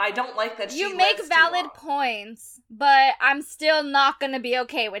problem. I don't like that you make valid points, but I'm still not gonna be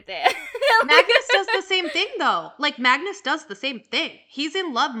okay with it. Magnus does the same thing, though. Like, Magnus does the same thing. He's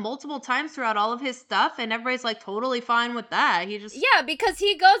in love multiple times throughout all of his stuff, and everybody's, like, totally fine with that. Yeah, because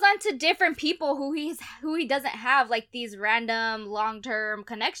he goes on to different people who he doesn't have, like, these random long-term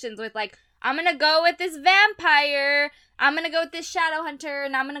connections with. Like, I'm gonna go with this vampire, I'm gonna go with this Shadowhunter,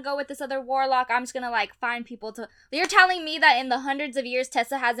 and I'm gonna go with this other warlock. I'm just gonna, like, find people to... You're telling me that in the hundreds of years,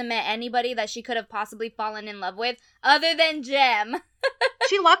 Tessa hasn't met anybody that she could have possibly fallen in love with, other than Jem.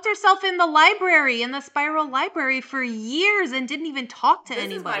 She locked herself in the library, in the Spiral Library, for years and didn't even talk to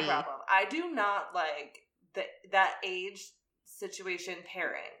anybody. This is my problem. I do not like that age situation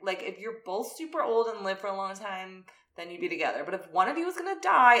pairing. Like, if you're both super old and live for a long time, then you'd be together. But if one of you is going to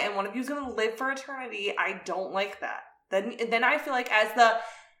die and one of you is going to live for eternity, I don't like that. Then I feel like as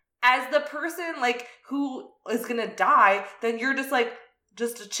the person, like, who is going to die, then you're just, like,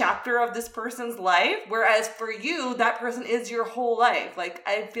 just a chapter of this person's life. Whereas for you, that person is your whole life. Like,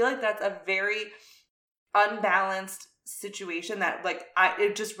 I feel like that's a very unbalanced situation that, like,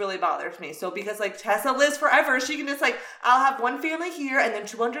 it just really bothers me. So because, like, Tessa lives forever, she can just, like, I'll have one family here, and then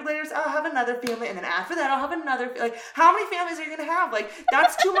 200 later I'll have another family, and then after that I'll have another. Like, how many families are you gonna have? Like,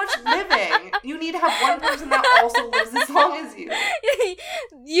 that's too much living. You need to have one person that also lives as long as you.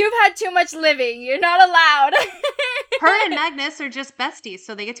 You've had too much living. You're not allowed. Her and Magnus are just besties,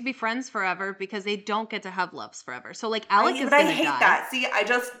 so they get to be friends forever because they don't get to have loves forever. So, like, Alec is gonna die. I hate that. See,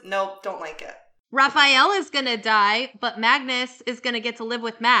 don't like it. Raphael is gonna die, but Magnus is gonna get to live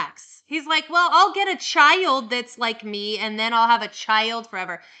with Max. He's like, well, I'll get a child that's like me, and then I'll have a child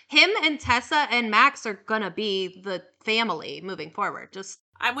forever. Him and Tessa and Max are gonna be the family moving forward.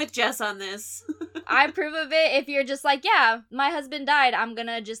 I'm with Jess on this. I approve of it if you're just like, yeah, my husband died, I'm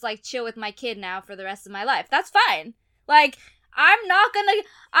gonna just, like, chill with my kid now for the rest of my life. That's fine. Like, I'm not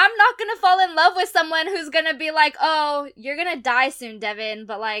gonna fall in love with someone who's gonna be like, oh, you're gonna die soon, Devin,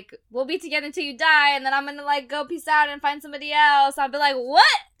 but, like, we'll be together until you die, and then I'm gonna, like, go peace out and find somebody else. I'll be like, what?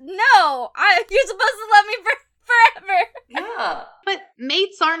 No! You're supposed to love me forever. Yeah. But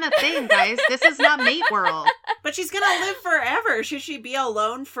mates aren't a thing, guys. This is not mate world. But she's gonna live forever. Should she be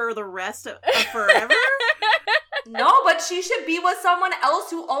alone for the rest of forever? No, but she should be with someone else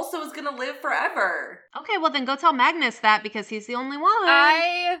who also is gonna live forever. Okay, well then go tell Magnus that, because he's the only one.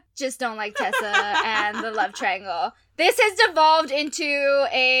 I just don't like Tessa and the love triangle. This has devolved into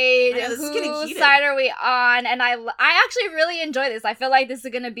whose side are we on, and I actually really enjoy this. I feel like this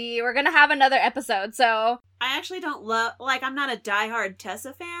is we're gonna have another episode, so... I actually don't love, like, I'm not a diehard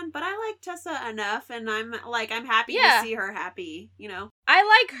Tessa fan, but I like Tessa enough, and I'm happy to see her happy, you know? I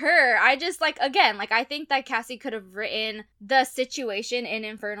like her. I just, like, again, like, I think that Cassie could have written the situation in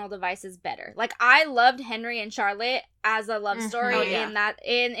Infernal Devices better. Like, I loved Henry and Charlotte as a love story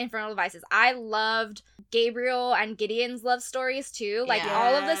in Infernal Devices. I loved Gabriel and Gideon's love stories too. Like,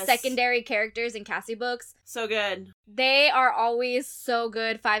 all of the secondary characters in Cassie books. So good. They are always so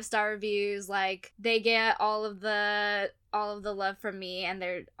good. 5-star reviews. Like, they get all of the love from me, and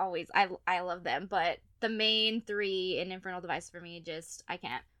they're always, I love them. But the main three in Infernal Device for me, just, I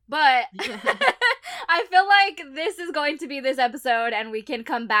can't. But I feel like this is going to be this episode, and we can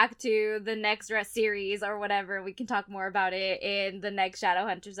come back to the next series or whatever. We can talk more about it in the next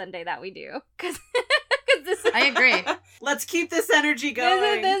Shadowhunter Sunday that we do. Because I agree. Let's keep this energy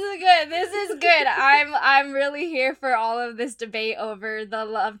going. This is good. This is good. I'm really here for all of this debate over the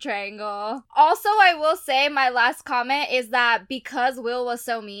love triangle. Also, I will say my last comment is that because Will was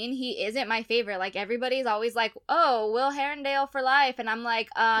so mean, he isn't my favorite. Like, everybody's always like, oh, Will Herondale for life. And I'm like,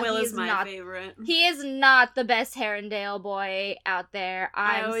 Will is my favorite. He is not the best Herondale boy out there.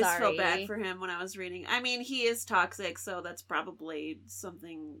 I always sorry. felt bad for him when I was reading. I mean, he is toxic, so that's probably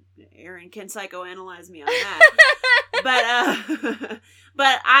something Aaron can psychoanalyze me on that.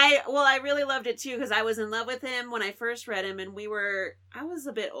 but I really loved it too, because I was in love with him when I first read him, and I was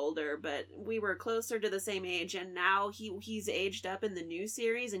a bit older, but we were closer to the same age, and now he's aged up in the new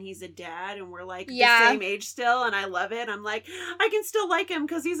series, and he's a dad, and we're like the same age still, and I love it. I'm like, I can still like him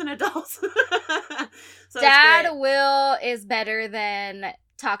because he's an adult. So Dad Will is better than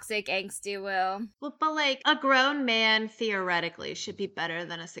toxic angsty Will. Well, but like a grown man theoretically should be better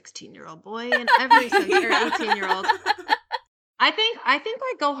than a 16-year-old boy in every sense, or 18-year-old. I think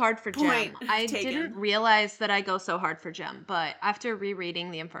I go hard for Jem. I didn't realize that I go so hard for Jem, but after rereading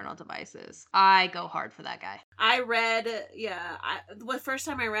The Infernal Devices, I go hard for that guy. I read, the first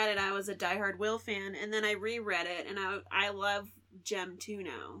time I read it, I was a diehard Will fan, and then I reread it, and I love Jem too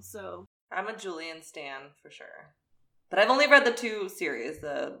now. So I'm a Julian stan for sure. But I've only read the 2 series,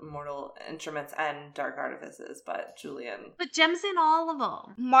 the Mortal Instruments and Dark Artifices, but Julian. But Jem's in all of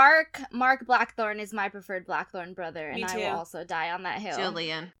them. Mark Blackthorn is my preferred Blackthorn brother, and Me too. I will also die on that hill.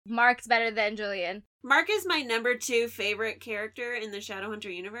 Julian. Mark's better than Julian. Mark is my number 2 favorite character in the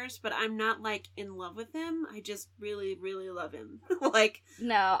Shadowhunter universe, but I'm not, like, in love with him. I just really, really love him.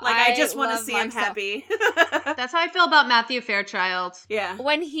 I just want to see him happy. That's how I feel about Matthew Fairchild. Yeah.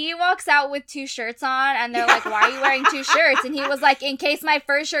 When he walks out with 2 shirts on, and they're like, why are you wearing 2 shirts? And he was like, in case my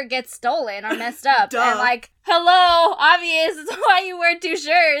first shirt gets stolen or messed up. Duh. And like, hello, obvious, it's why you wear 2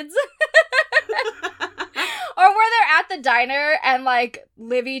 shirts. Or where they're at the diner and, like,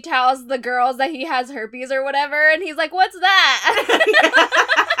 Livy tells the girls that he has herpes or whatever, and he's like, what's that?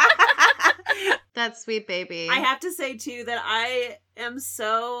 That sweet baby. I have to say, too, that I am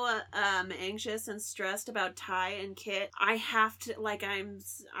so anxious and stressed about Ty and Kit. I have to,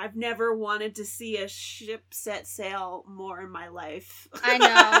 I've never wanted to see a ship set sail more in my life. I know.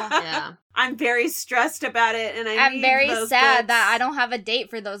 Yeah. I'm very stressed about it, and I'm very sad books. that I don't have a date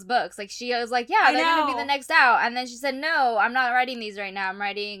for those books. Like, she was like, yeah, they're gonna be the next out. And then she said, no, I'm not writing these right now. I'm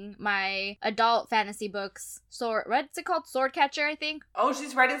writing my adult fantasy books. What's it called? Swordcatcher, I think? Oh,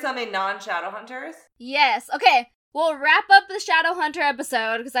 she's writing something non-Shadowhunters? Yes. Okay. We'll wrap up the Shadowhunter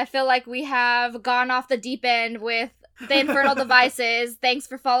episode, because I feel like we have gone off the deep end with the Infernal Devices. Thanks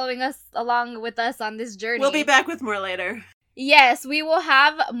for following us along with us on this journey. We'll be back with more later. Yes, we will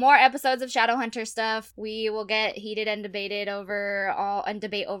have more episodes of Shadowhunter stuff. We will get heated and debate over all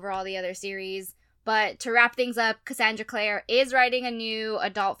the other series. But to wrap things up, Cassandra Clare is writing a new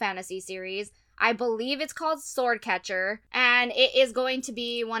adult fantasy series. I believe it's called Swordcatcher, and it is going to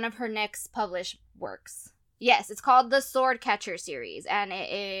be one of her next published works. Yes, it's called the Swordcatcher series, and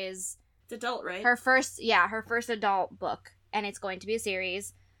it is... It's adult, right? Her first adult book, and it's going to be a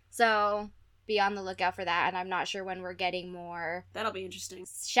series. So be on the lookout for that, and I'm not sure when we're getting more... That'll be interesting.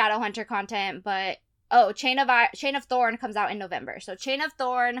 Shadowhunter content, but... Chain of Thorn comes out in November. So Chain of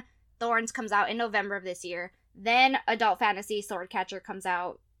Thorns comes out in November of this year. Then Adult Fantasy Swordcatcher comes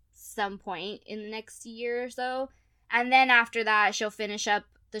out some point in the next year or so. And then after that, she'll finish up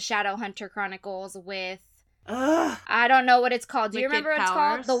the Shadowhunter Chronicles with... I don't know what it's called. Do you remember what it's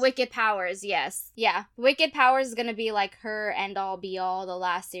called? The Wicked Powers, yes. Yeah. Wicked Powers is going to be like her end-all, be-all, the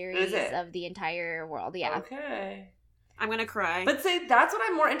last series of the entire world. Yeah. Okay. I'm going to cry. But see, that's what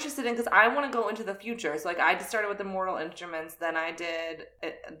I'm more interested in, because I want to go into the future. So, like, I just started with the Mortal Instruments, then I did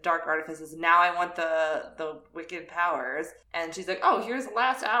Dark Artifices. Now I want the Wicked Powers. And she's like, oh, here's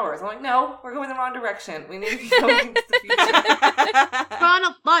Last Hours. I'm like, no, we're going the wrong direction. We need to be going into the future.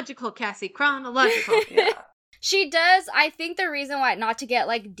 Chronological, Cassie. Chronological. Yeah. She does. I think the reason why, not to get,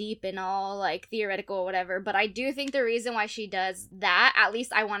 like, deep and all, like, theoretical or whatever, but I do think the reason why she does that, at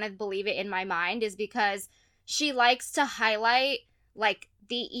least I want to believe it in my mind, is because she likes to highlight, like,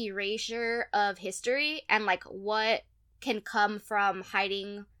 the erasure of history and, like, what can come from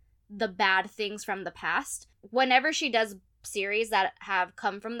hiding the bad things from the past. Whenever she does series that have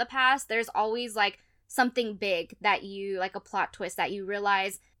come from the past, there's always, like, something big that you, like, a plot twist that you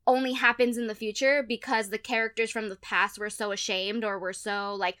realize only happens in the future because the characters from the past were so ashamed or were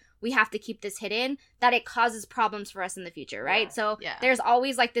so, like, we have to keep this hidden, that it causes problems for us in the future, right? Yeah. So Yeah. there's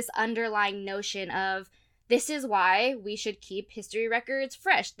always like this underlying notion of, this is why we should keep history records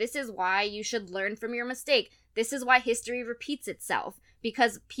fresh. This is why you should learn from your mistake. This is why history repeats itself.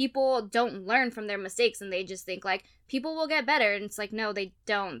 Because people don't learn from their mistakes and they just think like, people will get better. And it's like, no, they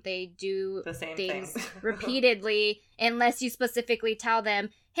don't. They do The same things thing. repeatedly unless you specifically tell them,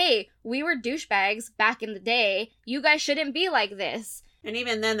 hey, we were douchebags back in the day. You guys shouldn't be like this. And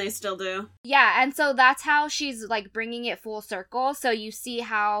even then, they still do. Yeah, and so that's how she's like bringing it full circle. So you see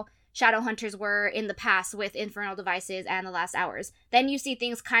how Shadowhunters were in the past with Infernal Devices and The Last Hours. Then you see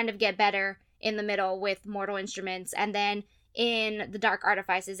things kind of get better in the middle with Mortal Instruments, and then in the Dark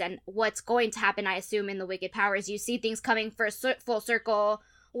Artifices and what's going to happen, I assume, in the Wicked Powers, you see things coming full circle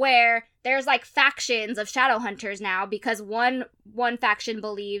where there's like factions of Shadowhunters now because one faction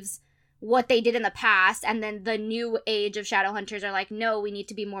believes what they did in the past, and then the new age of Shadowhunters are like, no, we need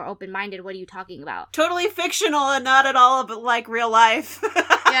to be more open-minded. What are you talking about? Totally fictional and not at all but like real life.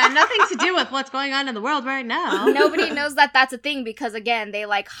 Yeah, nothing to do with what's going on in the world right now. Nobody knows that that's a thing because, again, they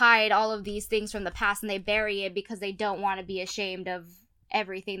like hide all of these things from the past and they bury it because they don't want to be ashamed of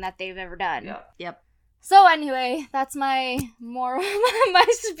everything that they've ever done. Yeah. Yep. So anyway, that's my my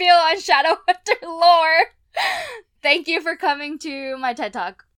spiel on Shadowhunter lore. Thank you for coming to my TED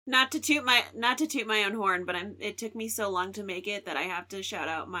Talk. Not to toot my own horn, but it took me so long to make it that I have to shout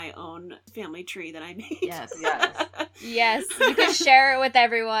out my own family tree that I made. Yes. Yes. Yes, you can share it with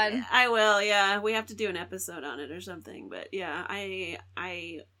everyone. I will, yeah. We have to do an episode on it or something. But yeah,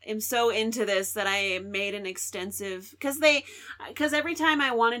 I am so into this that I made an extensive, because every time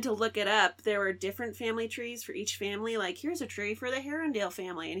I wanted to look it up, there were different family trees for each family. Like, here's a tree for the Herondale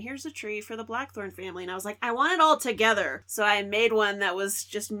family, and here's a tree for the Blackthorn family. And I was like, I want it all together. So I made one that was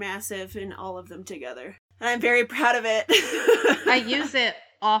just massive in all of them together. And I'm very proud of it. I use it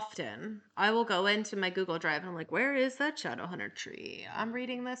often. I will go into my Google Drive and I'm like, where is that Shadowhunter tree? I'm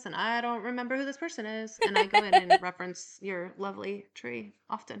reading this and I don't remember who this person is. And I go in and reference your lovely tree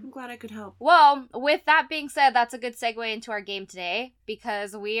often. I'm glad I could help. Well, with that being said, that's a good segue into our game today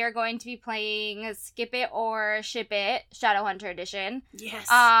because we are going to be playing Skip It or Ship It, Shadowhunter Edition. Yes.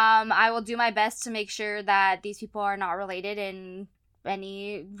 I will do my best to make sure that these people are not related in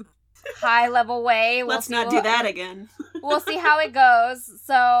any high level way. Let's not do that again. We'll see how it goes.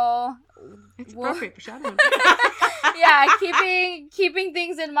 So It's appropriate for Shadowhunter. yeah, keeping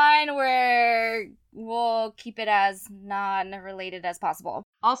things in mind where we'll keep it as non-related as possible.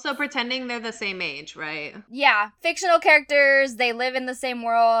 Also pretending they're the same age, right? Yeah, fictional characters, they live in the same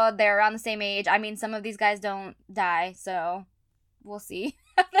world, they're around the same age. I mean, some of these guys don't die, so we'll see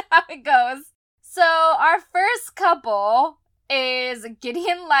how it goes. So our first couple is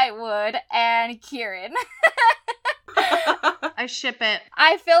Gideon Lightwood and Kieran. I ship it.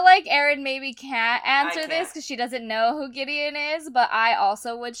 I feel like Erin maybe can't answer I this can't. because she doesn't know who Gideon is, but I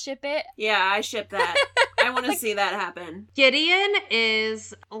also would ship it. Yeah, I ship that. I want to see that happen. Gideon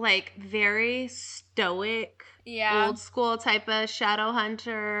is like very stoic, Yeah. old school type of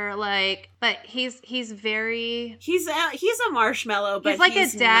Shadowhunter, like, but he's very He's a marshmallow, but he's like a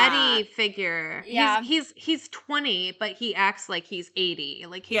daddy not. figure. Yeah. He's 20, but he acts like he's 80.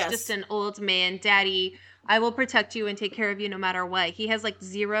 Like he's Yes. just an old man daddy. I will protect you and take care of you no matter what. He has like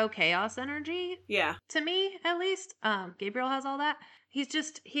zero chaos energy, Yeah. to me at least. Gabriel has all that.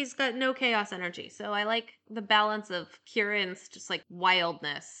 He's got no chaos energy. So I like the balance of Kieran's just like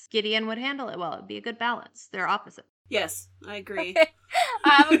wildness. Gideon would handle it well. It'd be a good balance. They're opposite. Yes, I agree.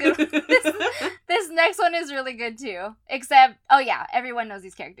 I'm good. This next one is really good too. Except, oh yeah, everyone knows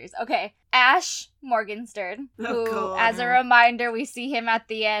these characters. Okay. Ash Morgenstern, Oh, who, God. as a reminder, we see him at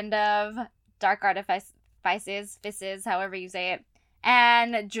the end of Dark Artifices, however you say it,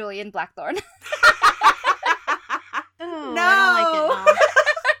 and Julian Blackthorn. Oh, No. I don't like it.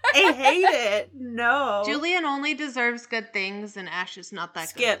 No. I hate it. No. Julian only deserves good things, and Ash is not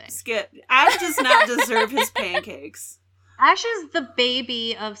that good thing. Skip. Ash does not deserve his pancakes. Ash is the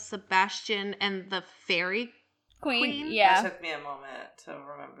baby of Sebastian and the fairy. Queen, It yeah. took me a moment to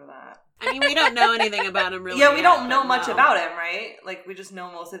remember that. I mean, we don't know anything about him really. Yeah, we yet, don't know but much no. about him, right? Like, we just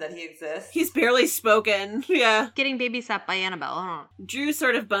know mostly that he exists. He's barely spoken. Yeah. Getting babysat by Annabelle. I don't know. Drew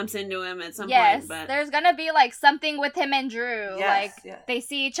sort of bumps into him at some Yes, point, but there's gonna be like something with him and Drew. Yes, like yeah. they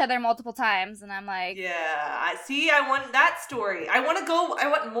see each other multiple times, and I'm like, Yeah, I want that story. I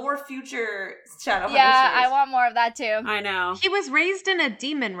want more future Shadowhunter yeah, stories. I want more of that too. I know. He was raised in a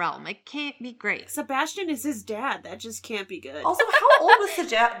demon realm. It can't be great. Sebastian is his dad. That just can't be good. Also, how old was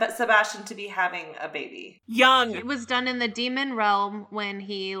Sebastian Sebastian to be having a baby? Young. It was done in the demon realm when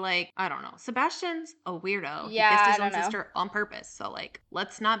he, like, I don't know. Sebastian's a weirdo. Yeah, he kissed his I own don't know. sister on purpose. So, like,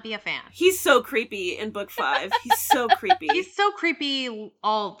 let's not be a fan. He's so creepy in book 5. He's so creepy. He's so creepy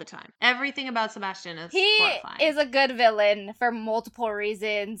all the time. Everything about Sebastian is horrifying. He is a good villain for multiple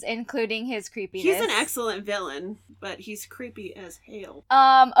reasons, including his creepiness. He's an excellent villain, but he's creepy as hell.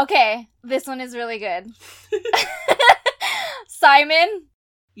 Okay, this one is really good. Simon.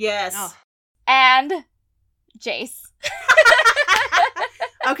 Yes. Oh. And Jace.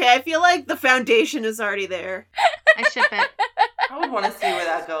 Okay, I feel like the foundation is already there. I ship it. I would want to see where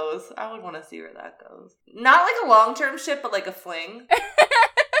that goes. Not like a long-term ship, but like a fling.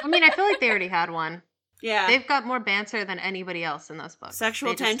 I mean, I feel like they already had one. Yeah. They've got more banter than anybody else in those books.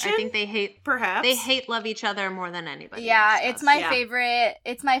 Sexual tension? I think they hate, perhaps. they hate love each other more than anybody Yeah, else it's does. my favorite.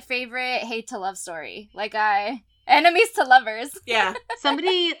 It's my favorite hate to love story. Like enemies to lovers. Yeah.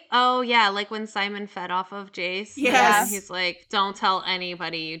 Somebody, like when Simon fed off of Jace. Yes. And he's like, don't tell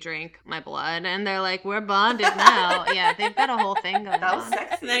anybody you drink my blood. And they're like, we're bonded now. Yeah, they've got a whole thing going That was on.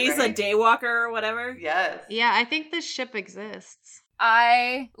 sexy. And then he's right? a daywalker or whatever. Yes. Yeah, I think this ship exists.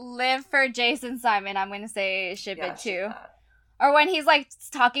 I live for Jason Simon. I'm going to say ship Yeah, it too. ship that. Or when he's like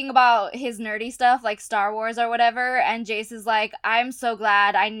talking about his nerdy stuff, like Star Wars or whatever, and Jace is like, I'm so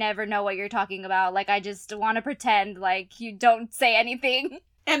glad I never know what you're talking about. Like, I just want to pretend like you don't say anything.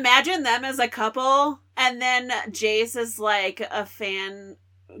 Imagine them as a couple, and then Jace is like a fan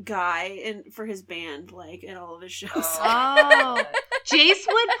guy for his band, like in all of his shows. Oh. Jace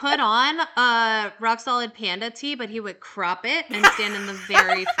would put on a Rock Solid Panda tee, but he would crop it and stand in the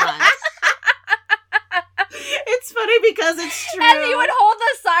very front. It's funny because it's true. And he would hold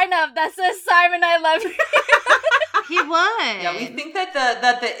the sign up that says, Simon, I love you. He would. Yeah, we think that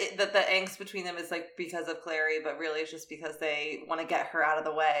the angst between them is like because of Clary, but really it's just because they want to get her out of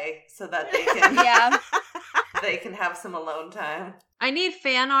the way so that they can Yeah. they can have some alone time. I need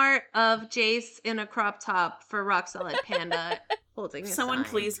fan art of Jace in a crop top for Rock Solid Panda holding his Someone sign.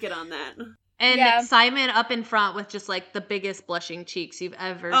 please get on that. And Yeah. Simon up in front with just like the biggest blushing cheeks you've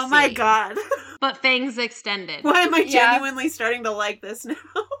ever seen. Oh my god. But fangs extended. Why am I Yeah. genuinely starting to like this now?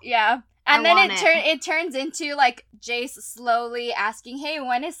 Yeah. And I then want it turns into like Jace slowly asking, hey,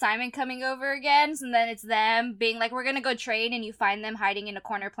 when is Simon coming over again? And then it's them being like, we're gonna go trade, and you find them hiding in a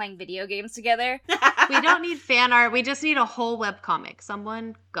corner playing video games together. We don't need fan art. We just need a whole webcomic.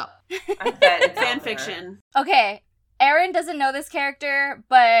 Someone go. I bet it's Fan out there. fiction. Okay, Aaron doesn't know this character,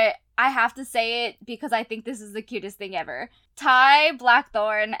 but I have to say it because I think this is the cutest thing ever. Ty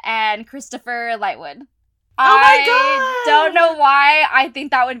Blackthorn and Christopher Lightwood. Oh my I God! don't know why I think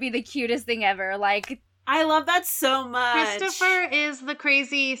that would be the cutest thing ever. Like, I love that so much. Christopher is the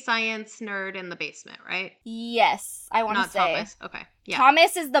crazy science nerd in the basement, right? yes, I want to Not say. Thomas. Okay. Yeah.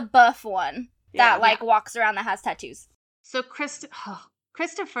 Thomas is the buff one Yeah, that like walks around that has tattoos. So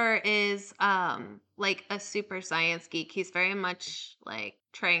Christopher is like a super science geek. He's very much like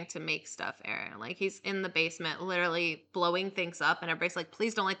trying to make stuff, Aaron. Like he's in the basement literally blowing things up and everybody's like,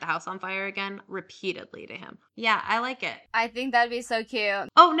 please don't light the house on fire again, repeatedly to him. Yeah, I like it. I think that'd be so cute.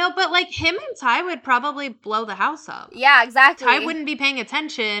 Oh no, but like him and Ty would probably blow the house up. Yeah, exactly. Ty wouldn't be paying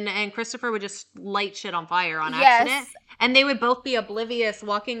attention and Christopher would just light shit on fire on Yes. accident. And they would both be oblivious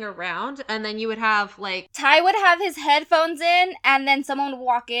walking around, and then you would have like Ty would have his headphones in, and then someone would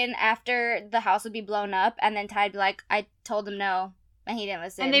walk in after the house would be blown up, and then Ty'd be like, I told him no, and he didn't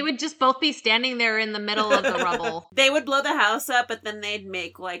listen. and they would just both be standing there in the middle of the rubble. They would blow the house up, but then they'd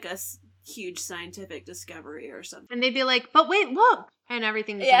make like a huge scientific discovery or something. And they'd be like, but wait, look! And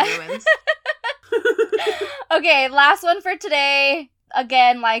everything just Yeah. ruins. Okay, last one for today.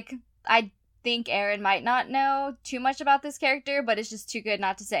 Again, like, I think Aaron might not know too much about this character, but it's just too good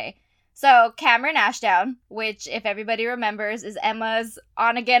not to say. So, Cameron Ashdown, which, if everybody remembers, is Emma's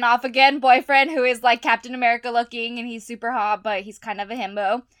on-again, off-again boyfriend who is, like, Captain America looking, and he's super hot, but he's kind of a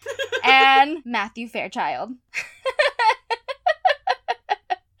himbo. And Matthew Fairchild.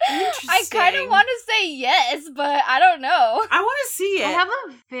 I kind of want to say yes, but I don't know. I want to see it. I have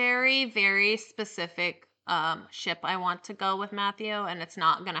a very, very specific ship I want to go with Matthew, and it's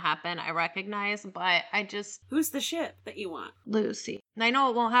not gonna happen, I recognize, but I just Who's the ship that you want? Lucy. I know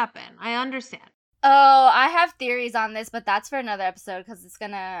it won't happen. I understand. Oh, I have theories on this, but that's for another episode, because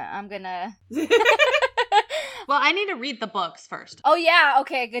I'm gonna... Well, I need to read the books first. Oh yeah,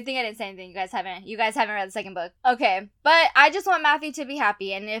 okay, good thing I didn't say anything. You guys haven't read the second book. Okay, but I just want Matthew to be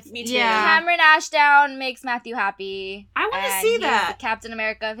happy, and if Me too. Yeah. Cameron Ashdown makes Matthew happy, I want to and see he's that. the Captain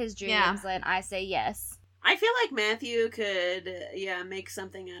America of his dreams, Yeah. then I say yes. I feel like Matthew could, make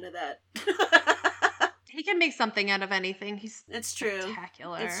something out of that. He can make something out of anything. He's It's true.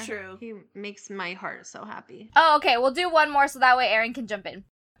 spectacular. It's true. He makes my heart so happy. Oh, okay. We'll do one more so that way Aaron can jump in.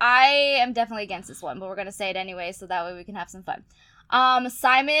 I am definitely against this one, but we're going to say it anyway so that way we can have some fun.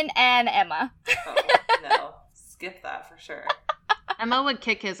 Simon and Emma. Oh, no. Skip that for sure. Emma would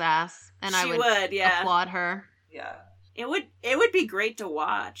kick his ass, and I would applaud her. Yeah. It would be great to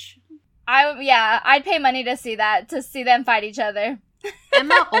watch. I'd pay money to see that, to see them fight each other.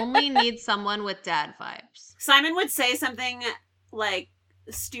 Emma only needs someone with dad vibes. Simon would say something like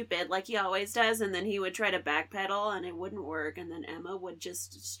stupid, like he always does, and then he would try to backpedal and it wouldn't work, and then Emma would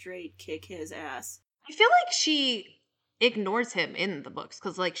just straight kick his ass. I feel like she ignores him in the books,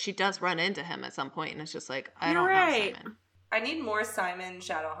 because like she does run into him at some point, and it's just like, I don't know Simon. I need more Simon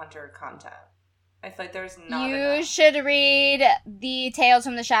Shadowhunter content. I feel like there's not You enough. should read the Tales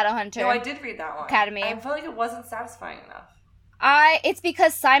from the Shadowhunter. No, I did read that one. Academy. I felt like it wasn't satisfying enough. It's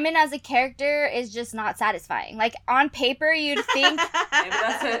because Simon as a character is just not satisfying. Like, on paper, you'd think... Maybe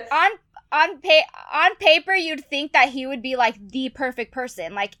that's it. On paper, you'd think that he would be, like, the perfect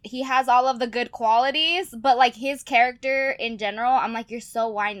person. Like, he has all of the good qualities, but, like, his character in general, I'm like, you're so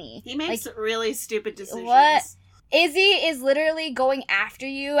whiny. He makes really stupid decisions. What? Izzy is literally going after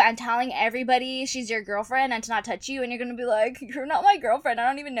you and telling everybody she's your girlfriend and to not touch you, and you're gonna be like, you're not my girlfriend, I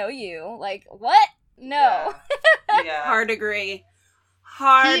don't even know you. Like, what? No. Yeah. Hard agree. He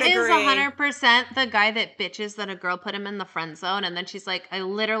is 100% the guy that bitches that a girl put him in the friend zone, and then she's like, I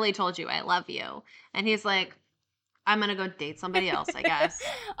literally told you I love you. And he's like, I'm gonna go date somebody else, I guess.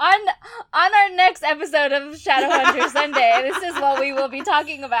 On our next episode of Shadowhunter Sunday, this is what we will be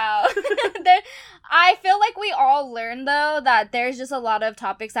talking about. I feel like we all learned, though, that there's just a lot of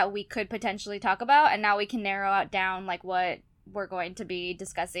topics that we could potentially talk about, and now we can narrow it down, like, what we're going to be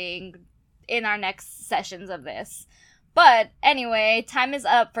discussing in our next sessions of this. But anyway, time is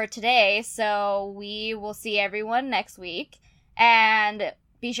up for today, so we will see everyone next week. And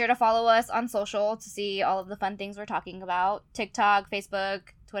be sure to follow us on social to see all of the fun things we're talking about. TikTok, Facebook,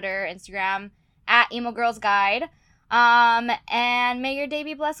 Twitter, Instagram, @EmoGirlsGuide. And may your day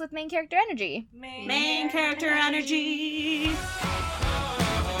be blessed with main character energy. Main character energy.